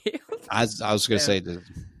left field. I was gonna say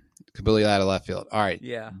completely out of left field. All right,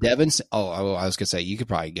 yeah. Devin. Oh, I was gonna say you could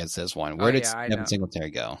probably guess this one. Where did Devin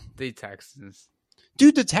Singletary go? The Texans.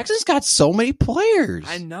 Dude, the Texans got so many players.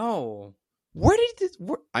 I know. Where did this?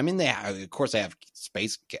 I mean, of course, they have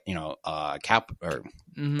space. Cap or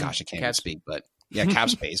gosh, I can't even speak, but yeah, cap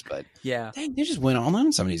space. But yeah, dang, they just went all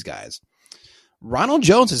on some of these guys. Ronald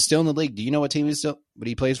Jones is still in the league. Do you know what team what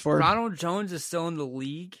he plays for? Ronald Jones is still in the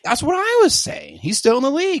league. That's what I was saying. He's still in the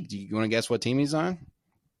league. Do you want to guess what team he's on?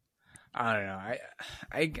 I don't know.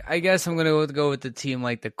 I guess I'm gonna go with the team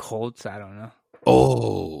like the Colts. I don't know.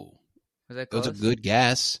 Oh, that was a good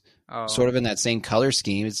guess. Oh. Sort of in that same color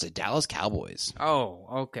scheme. It's the Dallas Cowboys. Oh,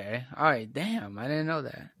 okay. All right. Damn, I didn't know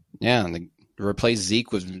that. Yeah, and to replace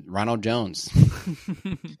Zeke was Ronald Jones.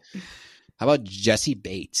 How about Jesse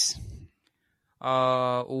Bates?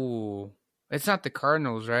 It's not the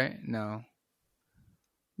Cardinals, right? No.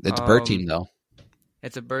 It's a bird team, though.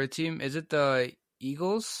 It's a bird team. Is it the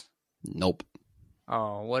Eagles? Nope.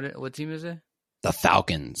 Oh, what team is it? The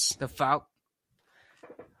Falcons. The Falcons.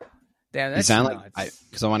 Damn, that's nuts.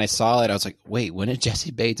 Because when I saw it, I was like, wait, when did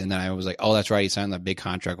Jesse Bates? And then I was like, oh, that's right. He signed that big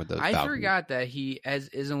contract with the Falcons. I forgot that he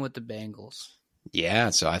isn't with the Bengals. Yeah,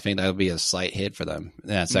 so I think that'll be a slight hit for them.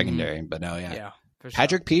 Yeah, secondary. Mm-hmm. But no, yeah. Yeah.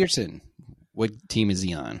 Patrick Peterson. What team is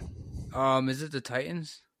he on? Is it the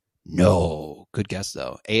Titans? No. Good guess,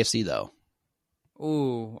 though. AFC, though.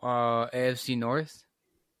 Ooh, AFC North?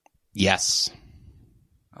 Yes.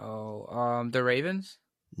 Oh, the Ravens?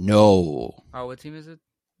 No. Oh, what team is it?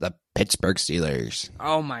 The Pittsburgh Steelers.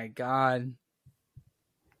 Oh my God.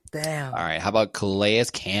 Damn. All right, how about Calais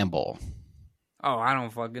Campbell? Oh, I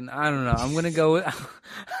don't know. I'm gonna go with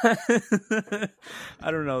I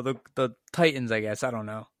don't know, the Titans, I guess. I don't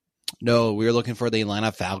know. No, we were looking for the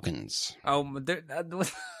Atlanta Falcons. Oh,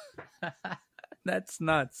 that's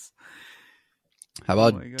nuts. How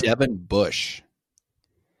about Devin Bush?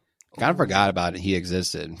 Kind of forgot about it. He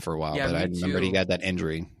existed for a while, but I remember he got that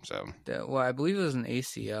injury. So, well, I believe it was an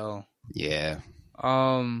ACL. Yeah.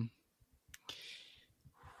 No,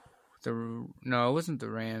 it wasn't the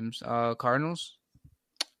Rams. Cardinals.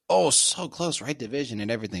 Oh, so close, right? Division and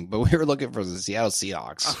everything, but we were looking for the Seattle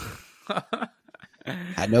Seahawks.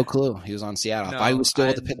 Had no clue he was on Seattle. No, I thought he was still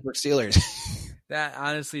with the Pittsburgh Steelers. That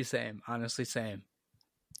honestly, same.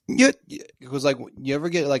 Yeah, it was like you ever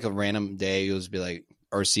get like a random day, you'll just be like,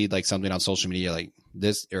 or see like something on social media like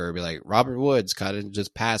this, or be like Robert Woods kind of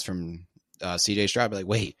just passed from CJ Stroud. Be like,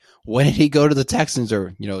 wait, when did he go to the Texans?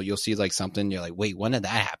 Or you'll see like something, you're like, wait, when did that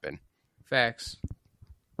happen? Facts.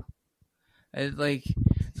 Like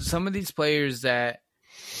some of these players that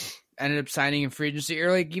ended up signing in free agency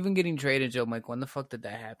or like even getting traded, I'm like, when the fuck did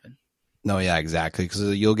that happen? No, yeah, exactly.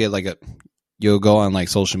 Because you'll get like you'll go on like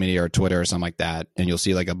social media or Twitter or something like that, and you'll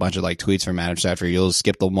see like a bunch of like tweets from Adam Stafford. You'll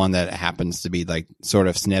skip the one that happens to be like sort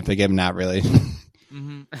of significant, not really.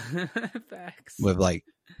 Mm-hmm. Facts. With like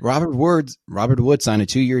Robert Woods signed a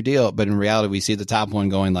 2-year deal, but in reality, we see the top one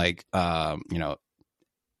going like,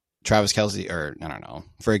 Travis Kelce, or I don't know.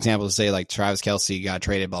 For example, say like Travis Kelce got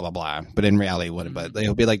traded, blah blah blah. But in reality, it wouldn't. Mm-hmm. But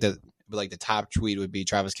it'll be like the top tweet would be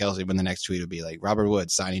Travis Kelce, but the next tweet would be like Robert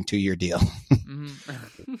Woods signing 2-year deal.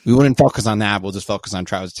 Mm-hmm. We wouldn't focus on that. We'll just focus on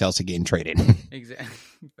Travis Kelce getting traded. Exactly.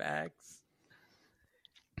 Facts.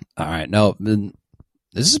 All right. No,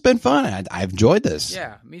 this has been fun. I've enjoyed this.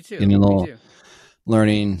 Yeah, me too. Me too.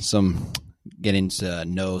 Getting to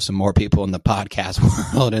know some more people in the podcast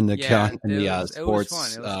world and the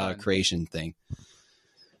sports creation thing.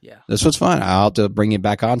 Yeah, this was fun. I'll have to bring you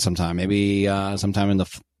back on sometime. Maybe sometime in the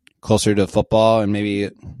closer to football, and maybe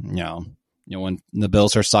when the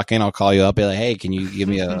Bills are sucking, I'll call you up. Be like, hey, can you give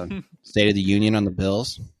me a State of the Union on the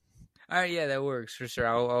Bills? All right, yeah, that works for sure.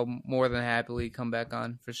 I'll more than happily come back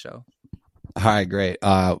on for sure. All right, great.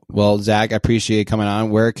 Well, Zach, I appreciate you coming on.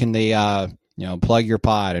 Where can they plug your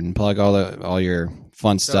pod and plug all your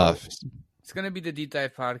fun stuff? It's going to be the Deep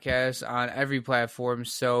Dive Podcast on every platform.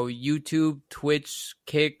 So YouTube, Twitch,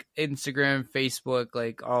 Kick, Instagram, Facebook,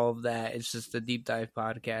 like all of that. It's just the Deep Dive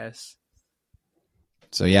Podcast.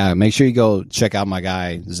 So yeah, make sure you go check out my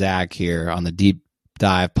guy, Zach, here on the Deep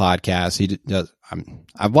Dive Podcast. He does.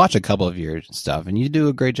 I've watched a couple of your stuff and you do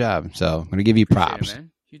a great job. So I'm going to give you props. Appreciate it,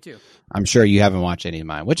 man. You too. I'm sure you haven't watched any of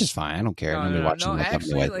mine, which is fine. I don't care. No,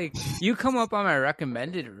 actually, like you come up on my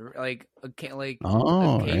recommended, like occasionally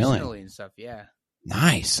really? And stuff. Yeah.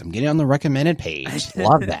 Nice. I'm getting on the recommended page.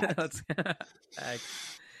 Love that.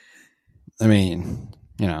 I mean,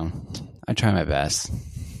 I try my best.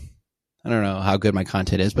 I don't know how good my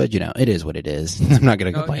content is, but it is what it is. I'm not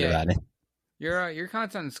going to complain about it. Your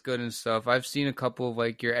content's good and stuff. I've seen a couple of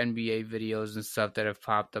like your NBA videos and stuff that have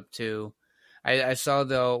popped up too. I saw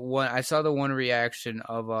the one reaction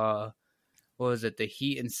of what was it, the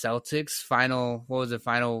Heat and Celtics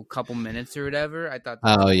final couple minutes or whatever. I thought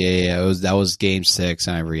that was game 6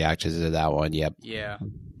 and I reacted to that one. Yep. Yeah.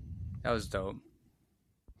 That was dope.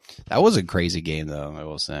 That was a crazy game though, I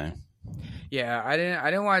will say. Yeah, I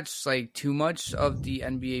didn't watch like too much of the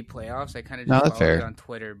NBA playoffs. I kind of just followed it on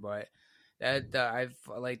Twitter, but I've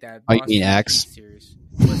like that. Oh, you mean X series?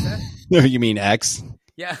 What's that? No, you mean X?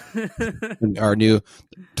 Yeah. Our new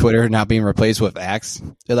Twitter not being replaced with X.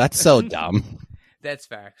 Dude, that's so dumb. That's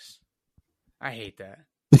facts. I hate that.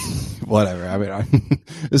 Whatever. I mean,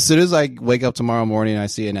 as soon as I wake up tomorrow morning and I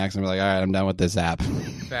see an X, I'm like, all right, I'm done with this app.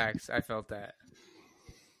 Facts. I felt that.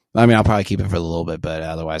 I mean, I'll probably keep it for a little bit, but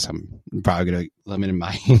otherwise I'm probably going to limit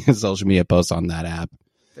my social media posts on that app.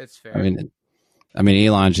 That's fair. I mean,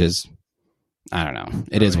 Elon just, I don't know.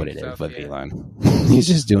 It is what it is with Elon. He's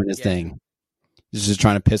just doing his thing. He's just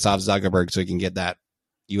trying to piss off Zuckerberg so he can get that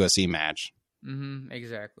USC match. Mm-hmm,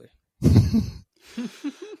 exactly.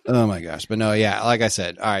 Oh, my gosh. But no, yeah, like I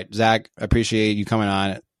said. All right, Zach, I appreciate you coming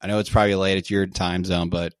on. I know it's probably late. It's your time zone,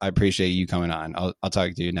 but I appreciate you coming on. I'll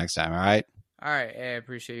talk to you next time, all right? All right. I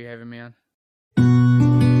appreciate you having me on.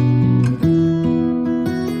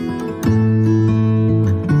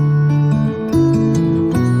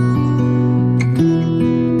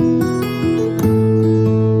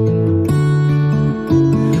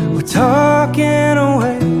 Talking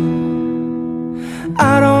away,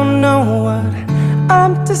 I don't know what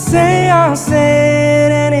I'm to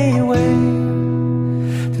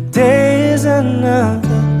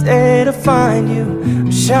day to find you.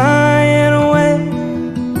 I'm shying away.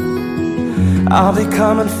 I'll be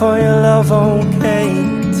coming for your love, okay?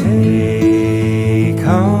 Take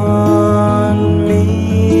on me.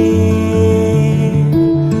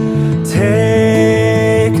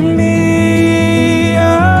 Take me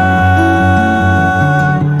on.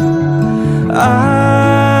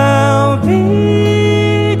 I'll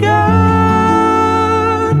be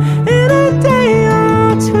gone in a day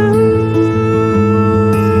or two.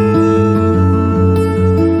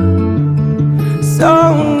 So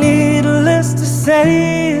needless to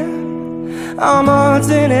say, I'm odds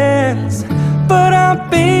and ends, but I'll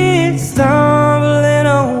be stumbling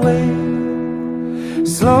away,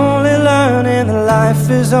 slowly learning that life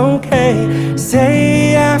is okay.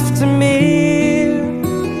 Say after me,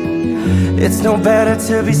 it's no better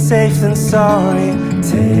to be safe than sorry.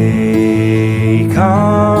 Take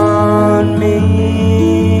on me.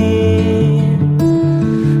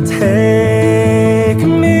 Take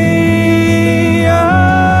me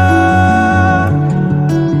on.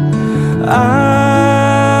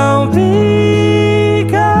 I'll be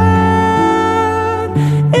gone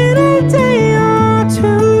in a day or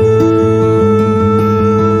two.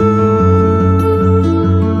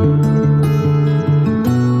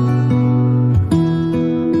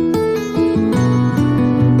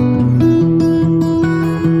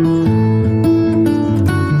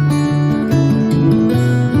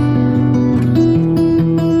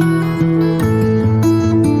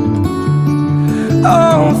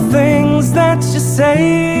 Oh, things that you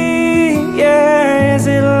say, yeah, is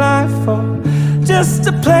it life or just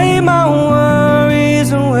to play my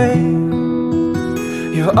worries away?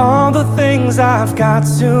 You're all the things I've got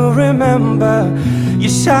to remember. You're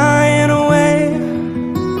shying away.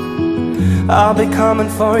 I'll be coming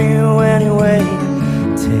for you anyway.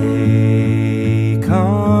 Take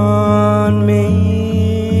on me.